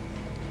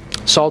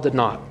 Saul did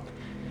not.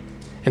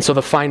 And so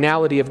the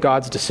finality of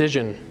God's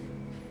decision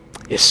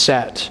is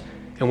set,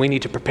 and we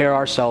need to prepare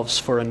ourselves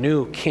for a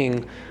new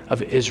king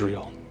of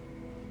Israel.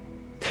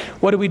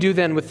 What do we do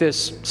then with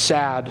this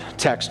sad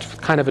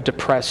text, kind of a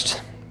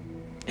depressed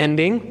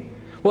ending?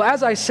 Well,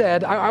 as I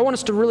said, I want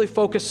us to really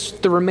focus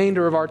the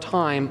remainder of our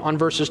time on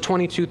verses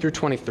 22 through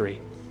 23.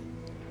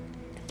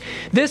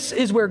 This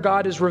is where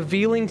God is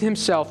revealing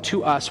himself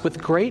to us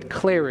with great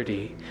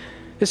clarity.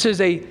 This is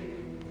a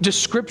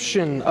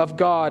description of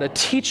God, a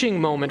teaching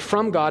moment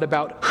from God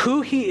about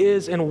who he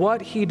is and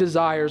what he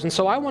desires. And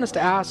so I want us to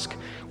ask,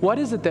 what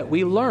is it that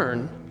we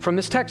learn from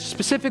this text,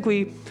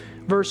 specifically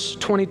verse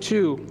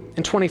 22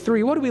 and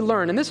 23? What do we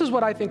learn? And this is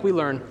what I think we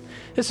learn.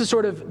 This is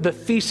sort of the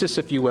thesis,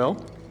 if you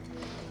will.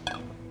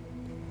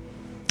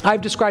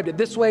 I've described it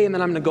this way, and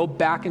then I'm going to go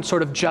back and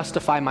sort of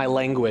justify my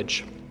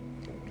language.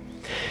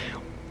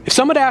 If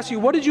someone asks you,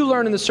 what did you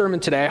learn in the sermon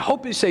today? I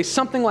hope you say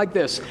something like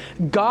this.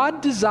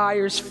 God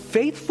desires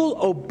faithful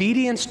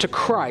obedience to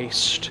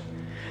Christ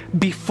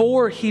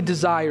before he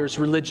desires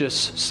religious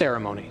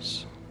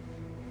ceremonies.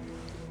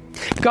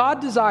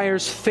 God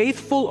desires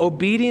faithful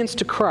obedience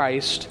to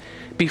Christ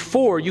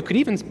before, you could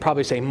even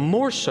probably say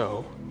more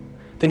so,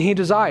 than he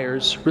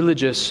desires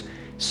religious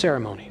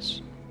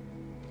ceremonies.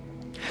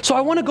 So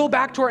I want to go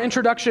back to our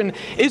introduction.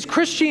 Is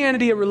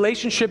Christianity a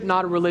relationship,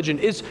 not a religion?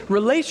 Is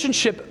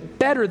relationship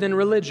better than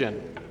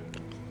religion?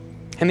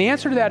 And the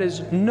answer to that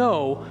is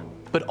no,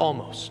 but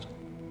almost.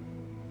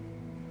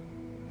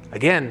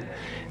 Again,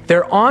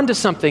 they're on to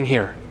something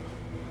here.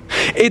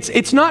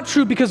 It's not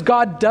true because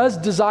God does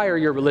desire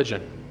your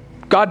religion.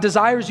 God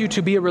desires you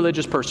to be a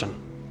religious person.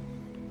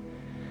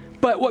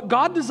 But what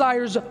God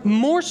desires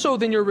more so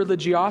than your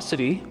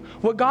religiosity,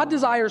 what God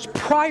desires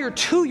prior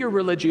to your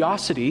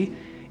religiosity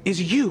is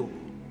you.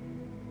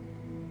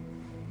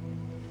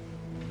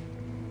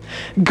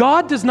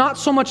 God does not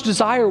so much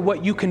desire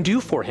what you can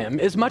do for him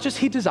as much as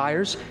he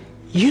desires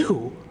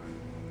you.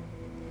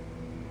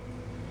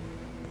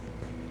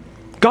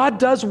 God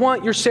does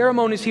want your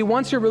ceremonies, he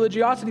wants your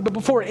religiosity, but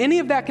before any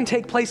of that can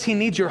take place, he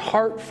needs your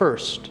heart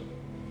first.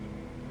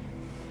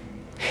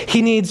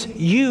 He needs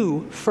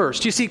you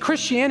first. You see,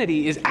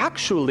 Christianity is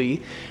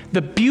actually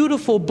the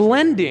beautiful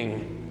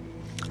blending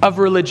of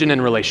religion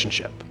and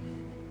relationship.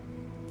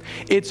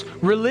 It's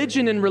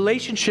religion and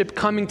relationship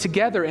coming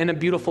together in a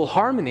beautiful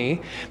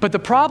harmony. But the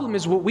problem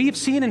is what we've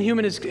seen in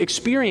human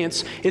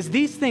experience is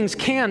these things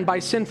can, by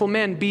sinful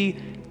men, be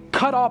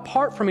cut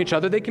apart from each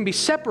other. They can be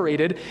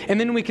separated, and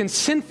then we can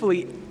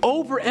sinfully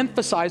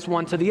overemphasize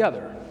one to the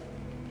other.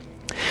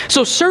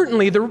 So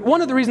certainly,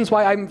 one of the reasons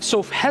why I'm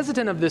so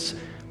hesitant of this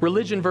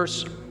religion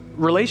versus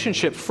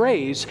relationship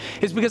phrase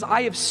is because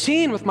I have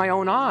seen with my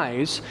own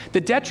eyes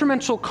the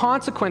detrimental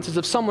consequences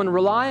of someone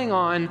relying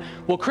on,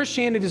 well,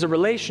 Christianity is a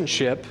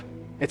relationship,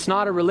 it's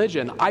not a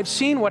religion. I've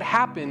seen what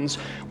happens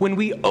when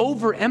we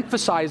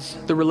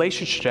overemphasize the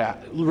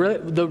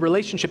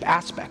relationship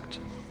aspect.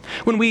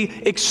 When we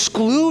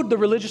exclude the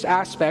religious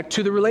aspect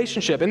to the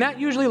relationship. And that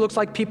usually looks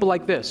like people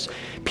like this.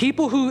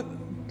 People who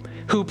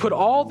put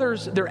all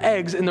their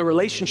eggs in the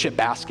relationship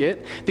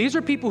basket. These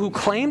are people who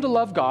claim to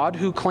love God,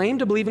 who claim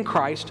to believe in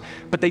Christ,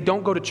 but they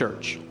don't go to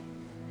church.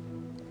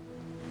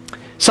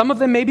 Some of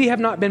them maybe have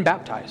not been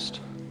baptized.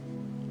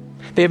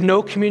 They have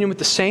no communion with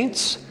the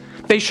saints.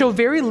 They show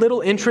very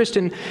little interest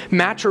in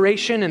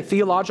maturation and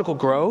theological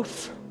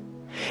growth.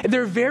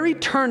 They're very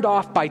turned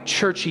off by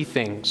churchy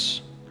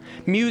things.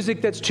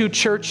 Music that's too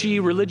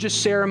churchy, religious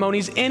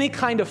ceremonies, any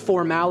kind of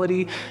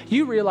formality.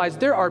 You realize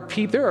there are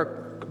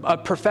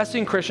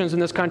professing Christians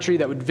in this country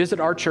that would visit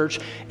our church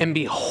and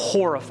be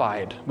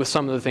horrified with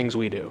some of the things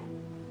we do.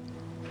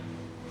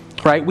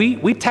 Right?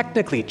 We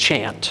technically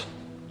chant.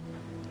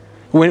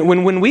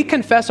 When we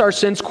confess our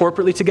sins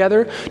corporately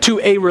together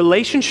to a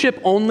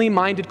relationship-only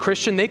minded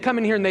Christian, they come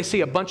in here and they see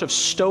a bunch of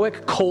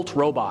stoic cult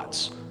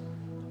robots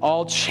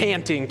all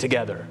chanting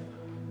together.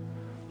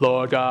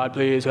 Lord God,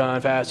 please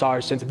confess our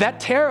sins. That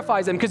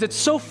terrifies them because it's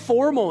so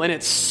formal and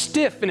it's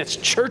stiff and it's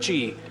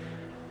churchy.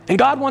 And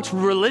God wants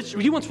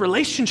He wants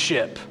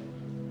relationship.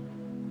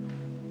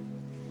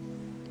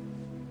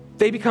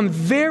 They become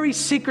very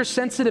seeker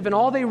sensitive, and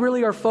all they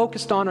really are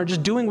focused on are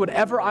just doing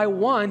whatever I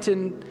want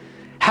and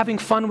having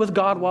fun with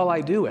God while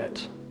I do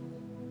it.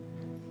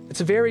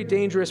 It's a very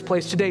dangerous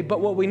place today.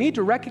 But what we need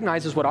to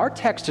recognize is what our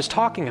text is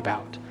talking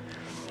about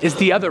is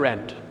the other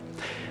end.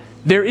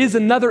 There is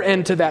another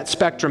end to that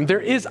spectrum. There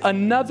is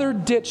another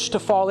ditch to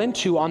fall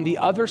into on the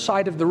other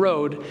side of the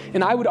road,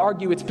 and I would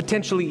argue it's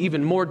potentially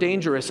even more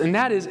dangerous, and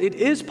that is, it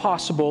is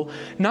possible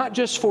not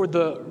just for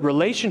the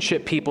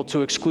relationship people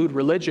to exclude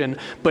religion,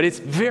 but it's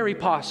very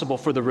possible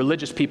for the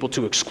religious people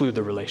to exclude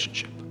the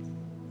relationship.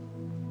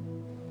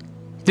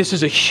 This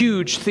is a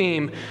huge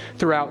theme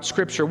throughout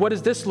Scripture. What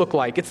does this look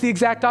like? It's the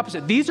exact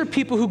opposite. These are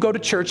people who go to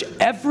church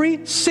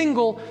every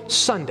single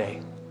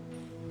Sunday.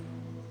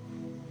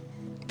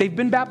 They've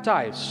been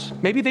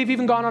baptized. Maybe they've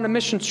even gone on a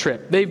missions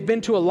trip. They've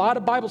been to a lot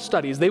of Bible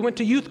studies. They went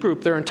to youth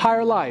group their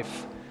entire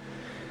life.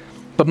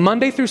 But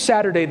Monday through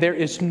Saturday, there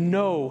is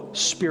no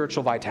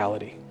spiritual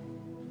vitality.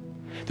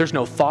 There's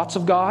no thoughts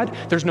of God.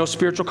 There's no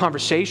spiritual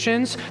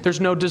conversations. There's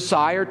no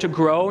desire to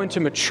grow and to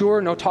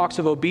mature. No talks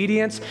of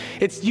obedience.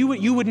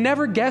 You would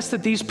never guess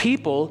that these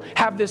people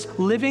have this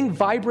living,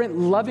 vibrant,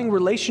 loving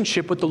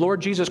relationship with the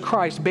Lord Jesus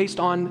Christ based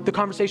on the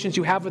conversations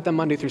you have with them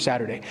Monday through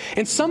Saturday.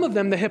 And some of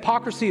them, the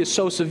hypocrisy is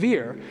so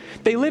severe.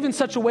 They live in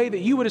such a way that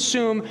you would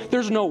assume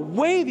there's no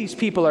way these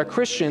people are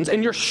Christians,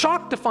 and you're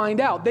shocked to find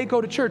out they go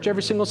to church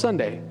every single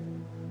Sunday.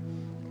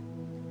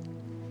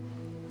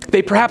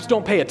 They perhaps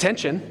don't pay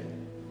attention.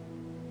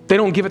 They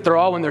don't give it their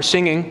all when they're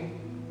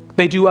singing.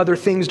 They do other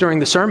things during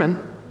the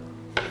sermon.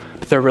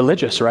 But they're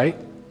religious, right?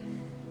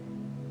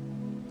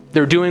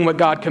 They're doing what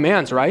God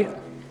commands, right?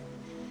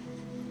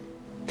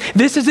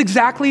 This is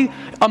exactly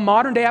a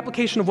modern day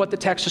application of what the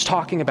text is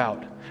talking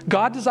about.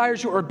 God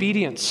desires your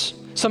obedience.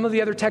 Some of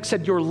the other texts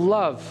said your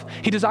love.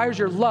 He desires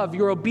your love,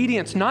 your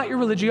obedience, not your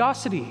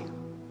religiosity.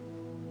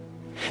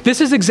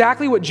 This is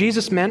exactly what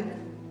Jesus meant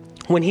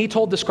when he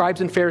told the scribes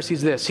and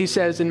Pharisees this. He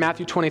says in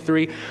Matthew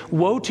 23,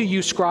 "Woe to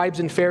you, scribes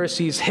and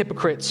Pharisees,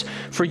 hypocrites,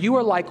 for you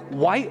are like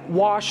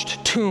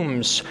whitewashed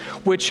tombs,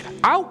 which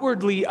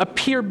outwardly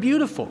appear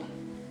beautiful,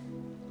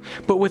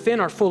 but within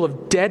are full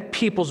of dead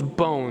people's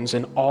bones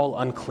and all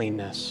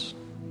uncleanness."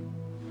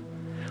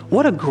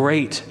 What a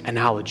great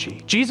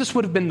analogy. Jesus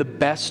would have been the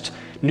best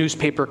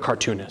newspaper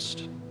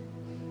cartoonist.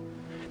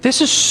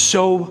 This is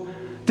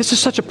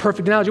such a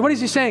perfect analogy. What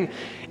is he saying?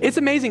 It's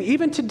amazing.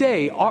 Even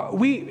today,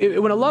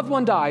 when a loved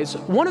one dies,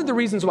 one of the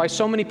reasons why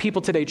so many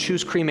people today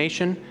choose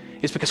cremation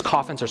is because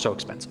coffins are so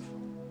expensive.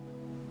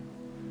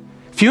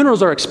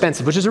 Funerals are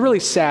expensive, which is a really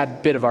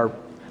sad bit of our,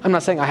 I'm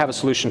not saying I have a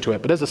solution to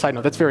it, but as a side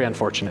note, that's very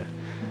unfortunate.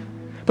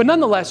 But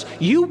nonetheless,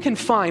 you can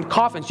find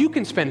coffins, you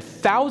can spend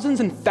thousands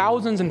and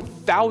thousands and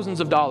thousands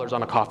of dollars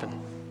on a coffin.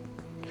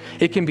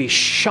 It can be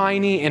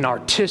shiny and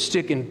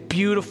artistic and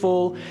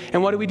beautiful.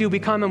 And what do? We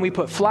come and we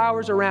put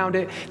flowers around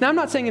it. Now, I'm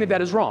not saying any of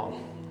that is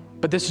wrong,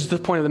 but this is the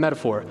point of the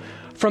metaphor.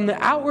 From the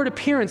outward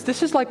appearance,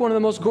 this is like one of the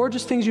most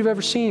gorgeous things you've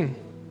ever seen.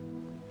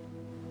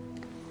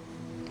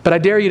 But I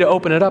dare you to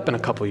open it up in a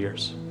couple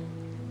years.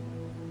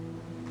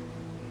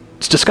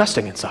 It's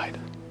disgusting inside.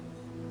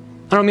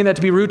 I don't mean that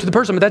to be rude to the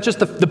person, but that's just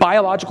the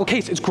biological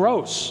case. It's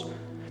gross.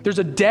 There's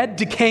a dead,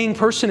 decaying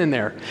person in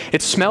there.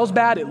 It smells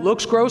bad, it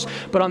looks gross,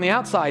 but on the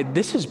outside,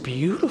 this is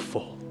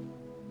beautiful.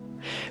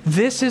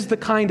 This is the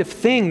kind of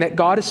thing that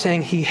God is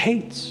saying he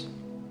hates.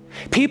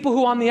 People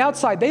who on the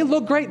outside, they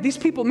look great. These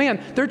people,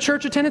 man, their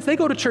church attendance, they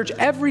go to church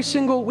every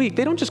single week.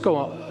 They don't just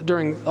go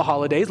during the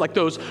holidays like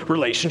those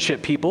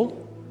relationship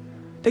people.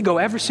 They go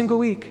every single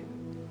week.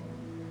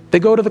 They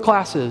go to the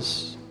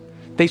classes.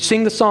 They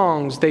sing the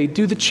songs. They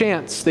do the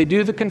chants. They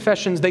do the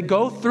confessions. They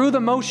go through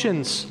the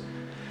motions.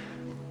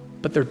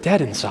 But they're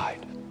dead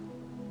inside.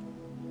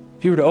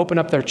 If you were to open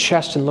up their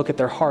chest and look at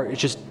their heart,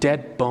 it's just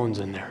dead bones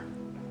in there.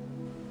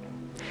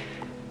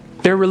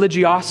 Their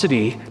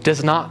religiosity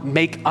does not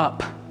make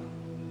up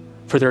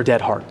for their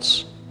dead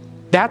hearts.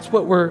 That's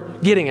what we're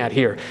getting at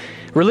here.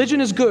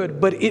 Religion is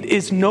good, but it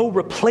is no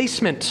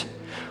replacement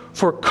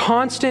for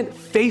constant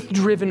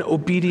faith-driven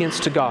obedience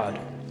to God.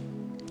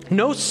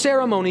 No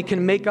ceremony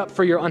can make up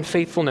for your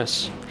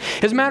unfaithfulness.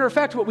 As a matter of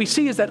fact, what we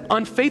see is that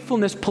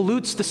unfaithfulness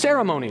pollutes the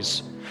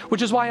ceremonies,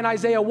 which is why in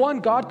Isaiah 1,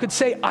 God could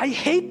say, I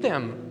hate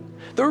them.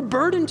 They're a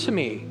burden to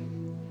me.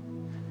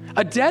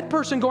 A dead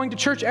person going to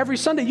church every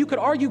Sunday, you could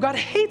argue God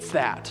hates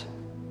that.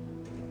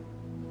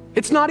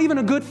 It's not even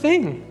a good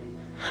thing.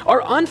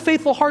 Our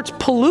unfaithful hearts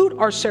pollute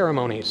our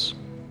ceremonies.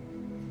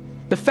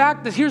 The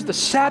fact that, here's the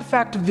sad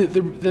fact of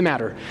the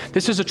matter.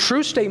 This is a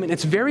true statement.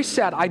 It's very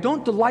sad. I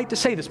don't delight to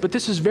say this, but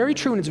this is very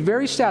true and it's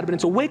very sad, but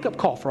it's a wake-up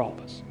call for all of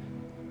us.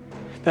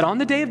 That on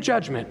the day of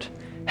judgment,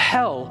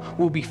 hell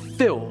will be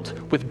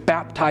filled with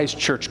baptized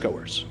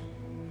churchgoers.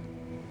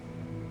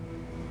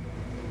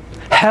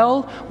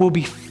 Hell will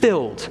be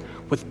filled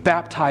with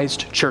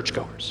baptized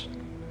churchgoers.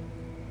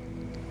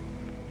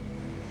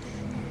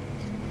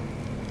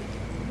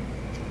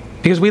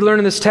 Because we learn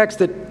in this text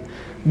that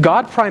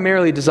God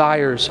primarily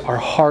desires our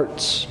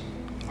hearts,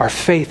 our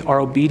faith, our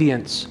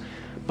obedience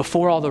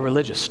before all the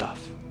religious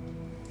stuff.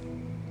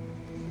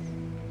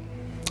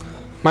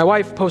 My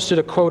wife posted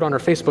a quote on her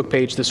Facebook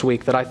page this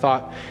week that I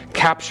thought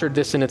captured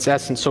this in its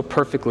essence so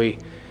perfectly.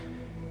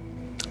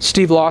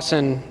 Steve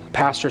Lawson,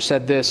 pastor,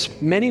 said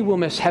this: many will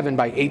miss heaven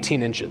by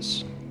 18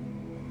 inches.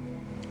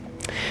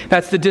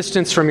 That's the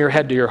distance from your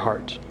head to your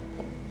heart.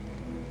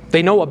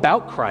 They know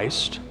about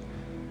Christ,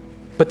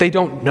 but they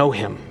don't know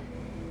him.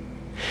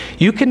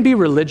 You can be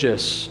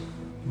religious,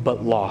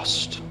 but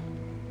lost.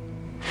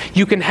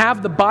 You can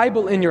have the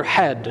Bible in your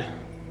head,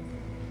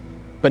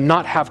 but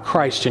not have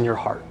Christ in your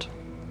heart.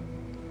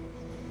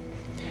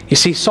 You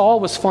see, Saul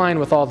was fine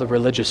with all the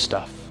religious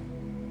stuff.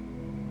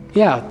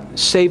 Yeah,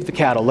 save the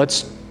cattle.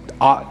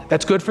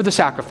 That's good for the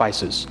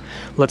sacrifices.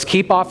 Let's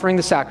keep offering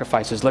the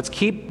sacrifices. Let's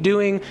keep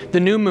doing the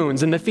new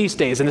moons and the feast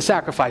days and the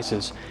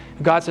sacrifices.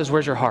 God says,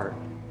 where's your heart?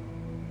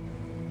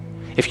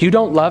 If you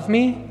don't love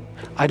me,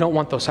 I don't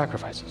want those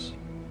sacrifices.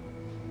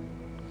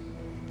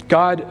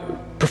 God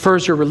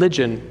prefers your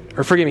religion,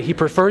 he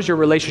prefers your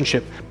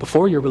relationship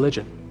before your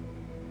religion.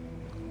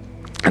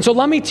 And so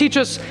let me teach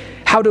us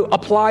how to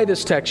apply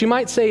this text. You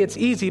might say it's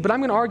easy, but I'm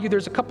going to argue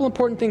there's a couple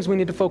important things we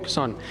need to focus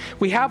on.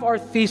 We have our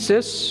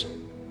thesis.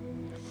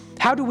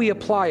 How do we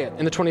apply it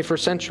in the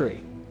 21st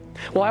century?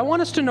 Well, I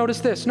want us to notice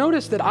this.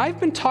 Notice that I've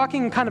been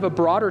talking kind of a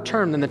broader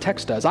term than the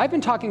text does. I've been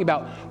talking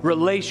about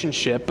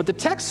relationship, but the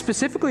text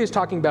specifically is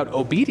talking about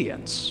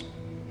obedience.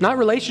 Not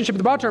relationship in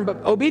the broad term, but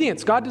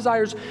obedience. God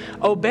desires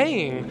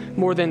obeying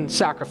more than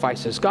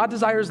sacrifices. God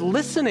desires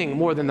listening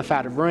more than the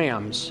fat of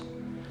rams.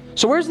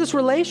 So where's this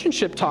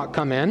relationship talk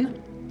come in?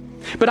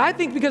 But I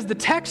think because the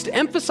text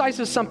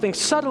emphasizes something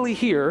subtly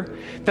here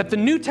that the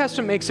New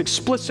Testament makes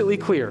explicitly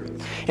clear.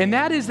 And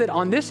that is that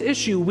on this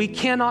issue, we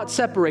cannot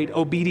separate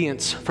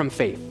obedience from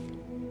faith.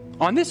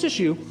 On this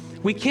issue,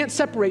 we can't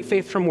separate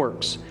faith from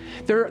works.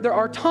 There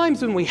are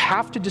times when we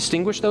have to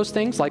distinguish those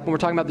things, like when we're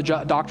talking about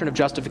the doctrine of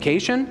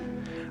justification.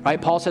 Right?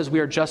 Paul says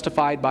we are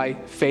justified by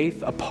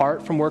faith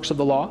apart from works of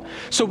the law.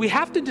 So we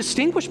have to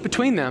distinguish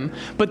between them,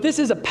 but this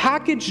is a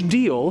package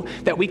deal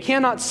that we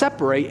cannot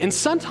separate, and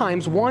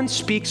sometimes one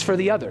speaks for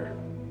the other.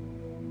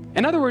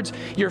 In other words,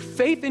 your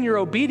faith and your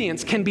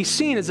obedience can be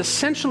seen as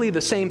essentially the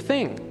same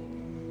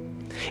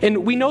thing.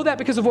 And we know that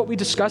because of what we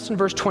discussed in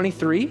verse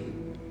 23.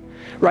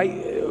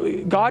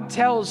 Right? God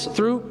tells,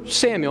 through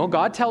Samuel,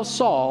 God tells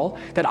Saul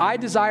that I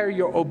desire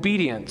your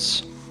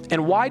obedience.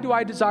 And why do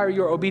I desire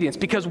your obedience?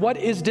 Because what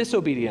is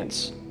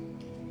disobedience?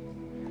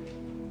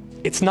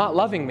 It's not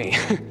loving me.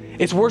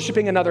 It's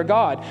worshiping another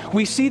God.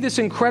 We see this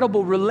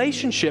incredible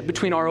relationship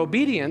between our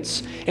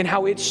obedience and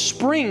how it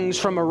springs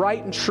from a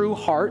right and true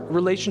heart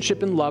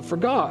relationship and love for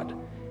God.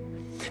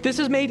 This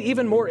is made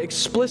even more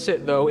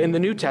explicit, though, in the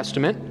New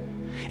Testament.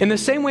 In the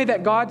same way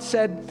that God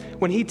said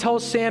when he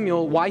tells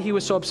Samuel why he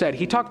was so upset,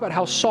 he talked about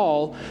how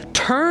Saul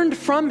turned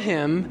from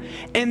him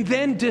and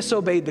then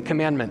disobeyed the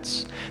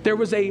commandments. There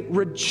was a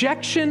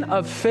rejection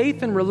of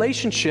faith and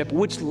relationship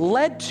which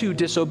led to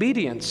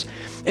disobedience.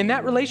 And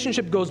that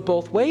relationship goes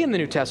both ways in the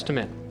New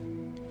Testament.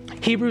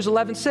 Hebrews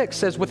 11:6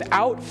 says,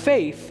 without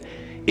faith,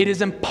 it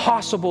is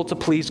impossible to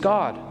please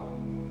God.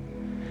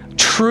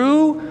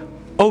 True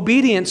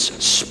obedience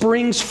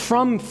springs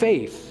from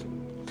faith.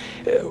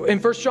 In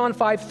 1 John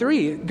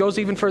 5:3, it goes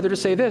even further to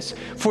say this,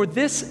 for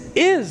this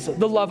is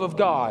the love of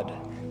God,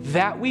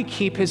 that we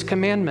keep his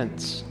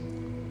commandments.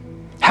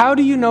 How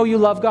do you know you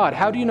love God?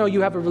 How do you know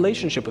you have a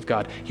relationship with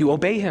God? You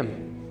obey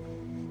him.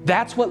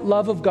 That's what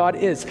love of God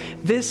is.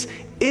 This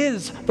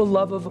is the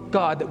love of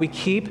God, that we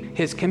keep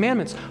his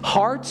commandments.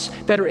 Hearts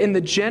that are in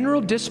the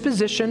general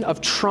disposition of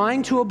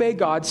trying to obey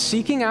God,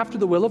 seeking after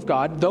the will of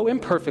God, though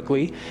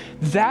imperfectly,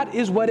 that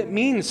is what it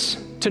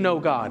means to know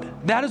God.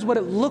 That is what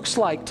it looks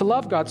like to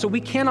love God. So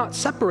we cannot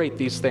separate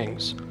these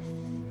things.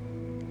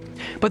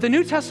 But the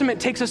New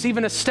Testament takes us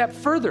even a step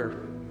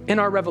further in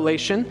our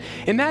revelation,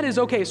 and that is,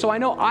 okay, so I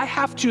know I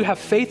have to have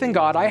faith in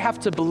God, I have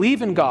to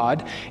believe in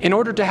God in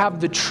order to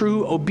have the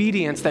true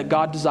obedience that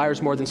God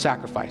desires more than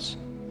sacrifice.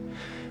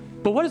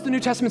 But what does the New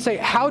Testament say?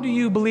 How do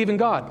you believe in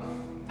God?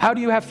 How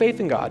do you have faith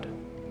in God?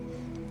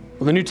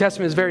 Well, the New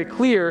Testament is very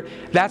clear.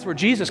 That's where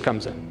Jesus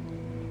comes in.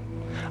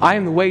 I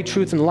am the way,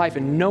 truth, and life,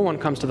 and no one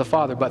comes to the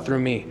Father but through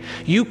me.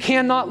 You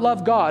cannot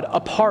love God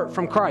apart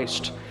from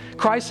Christ.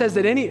 Christ says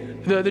that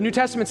the New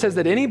Testament says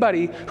that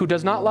anybody who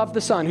does not love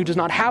the Son, who does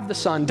not have the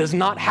Son, does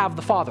not have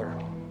the Father.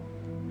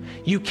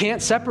 You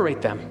can't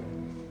separate them.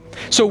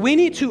 So we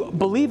need to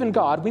believe in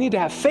God. We need to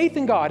have faith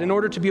in God in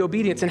order to be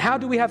obedient. And how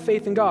do we have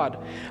faith in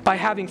God? By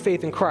having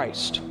faith in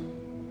Christ.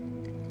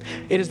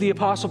 It is the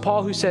Apostle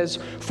Paul who says,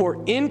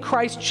 for in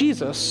Christ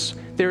Jesus,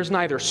 there is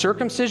neither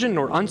circumcision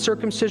nor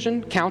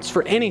uncircumcision counts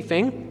for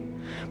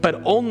anything,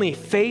 but only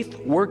faith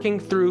working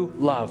through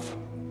love.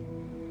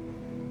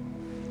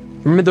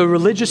 Remember the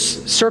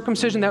religious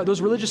circumcision,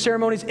 those religious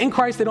ceremonies in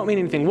Christ, they don't mean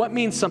anything. What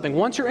means something?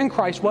 Once you're in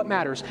Christ, what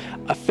matters?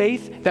 A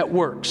faith that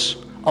works,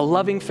 a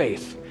loving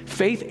faith.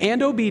 Faith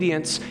and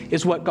obedience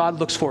is what God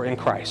looks for in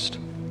Christ.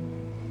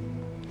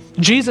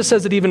 Jesus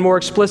says it even more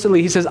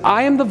explicitly. He says,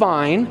 I am the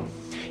vine,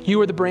 you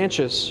are the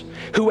branches.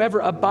 Whoever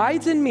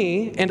abides in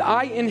me and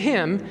I in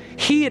him,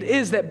 he it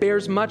is that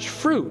bears much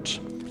fruit.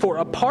 For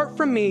apart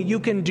from me, you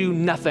can do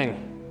nothing.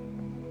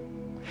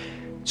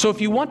 So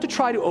if you want to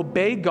try to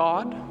obey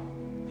God,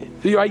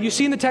 you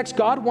see in the text,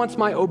 God wants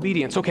my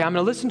obedience. Okay, I'm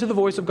going to listen to the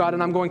voice of God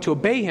and I'm going to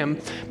obey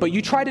him. But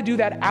you try to do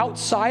that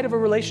outside of a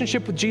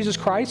relationship with Jesus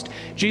Christ,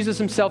 Jesus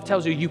himself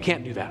tells you, you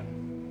can't do that.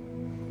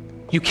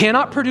 You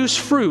cannot produce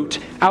fruit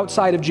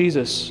outside of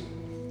Jesus.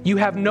 You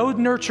have no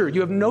nurture, you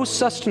have no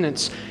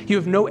sustenance, you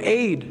have no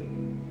aid.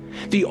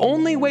 The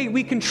only way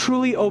we can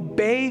truly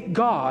obey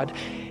God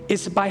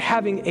is by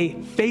having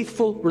a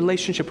faithful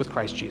relationship with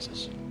Christ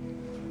Jesus.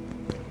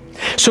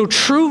 So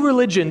true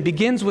religion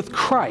begins with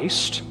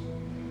Christ,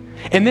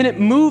 and then it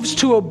moves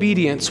to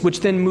obedience, which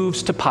then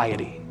moves to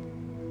piety.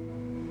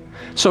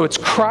 So it's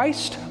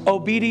Christ,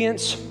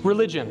 obedience,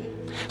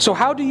 religion. So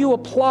how do you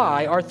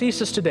apply our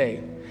thesis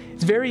today?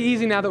 It's very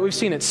easy now that we've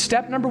seen it.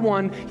 Step number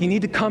one, you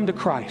need to come to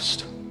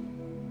Christ.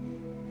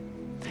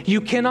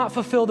 You cannot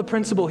fulfill the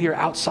principle here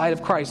outside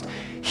of Christ.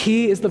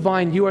 He is the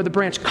vine, you are the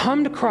branch.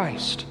 Come to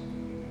Christ.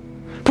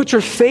 Put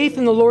your faith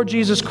in the Lord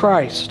Jesus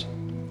Christ.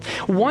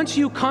 Once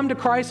you come to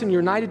Christ and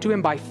you're united to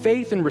him by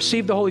faith and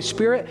receive the Holy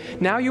Spirit,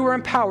 now you are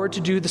empowered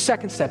to do the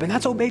second step, and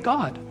that's obey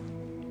God.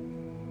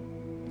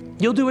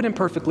 You'll do it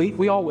imperfectly.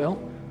 We all will.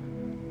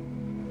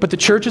 But the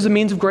church is a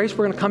means of grace.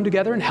 We're going to come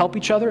together and help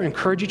each other,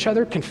 encourage each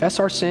other, confess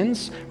our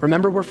sins.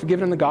 Remember, we're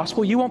forgiven in the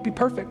gospel. You won't be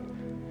perfect,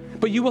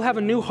 but you will have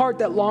a new heart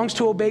that longs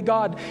to obey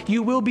God.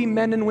 You will be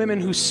men and women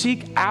who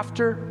seek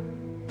after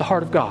the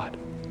heart of God.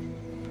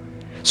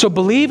 So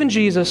believe in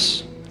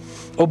Jesus,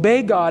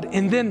 obey God,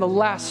 and then the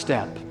last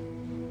step,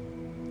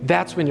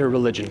 that's when your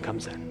religion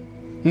comes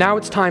in. Now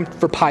it's time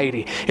for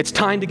piety. It's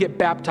time to get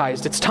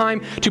baptized. It's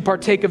time to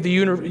partake of the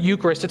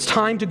Eucharist. It's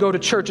time to go to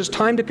church. It's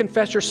time to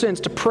confess your sins,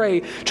 to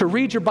pray, to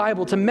read your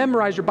Bible, to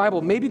memorize your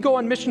Bible, maybe go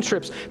on mission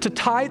trips, to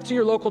tithe to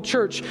your local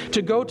church,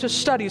 to go to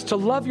studies, to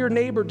love your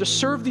neighbor, to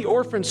serve the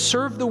orphans,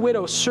 serve the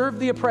widow, serve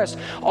the oppressed.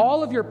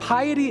 All of your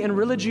piety and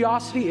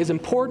religiosity is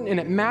important and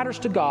it matters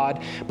to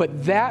God,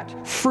 but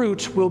that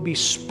fruit will be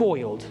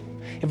spoiled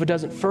if it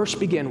doesn't first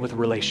begin with a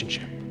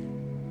relationship.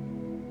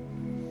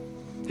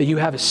 That you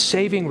have a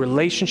saving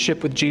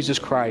relationship with Jesus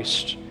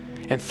Christ,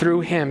 and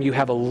through him you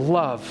have a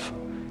love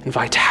and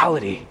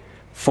vitality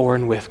for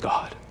and with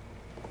God.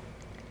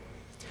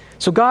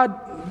 So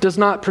God does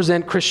not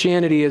present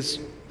Christianity as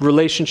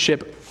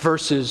relationship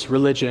versus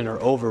religion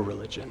or over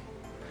religion.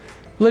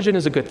 Religion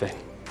is a good thing,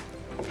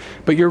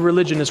 but your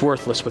religion is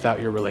worthless without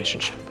your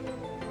relationship.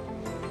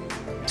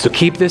 So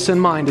keep this in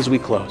mind as we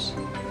close.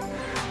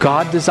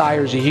 God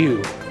desires you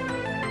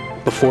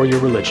before your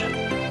religion.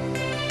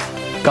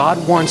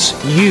 God wants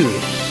you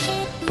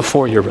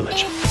before your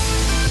religion.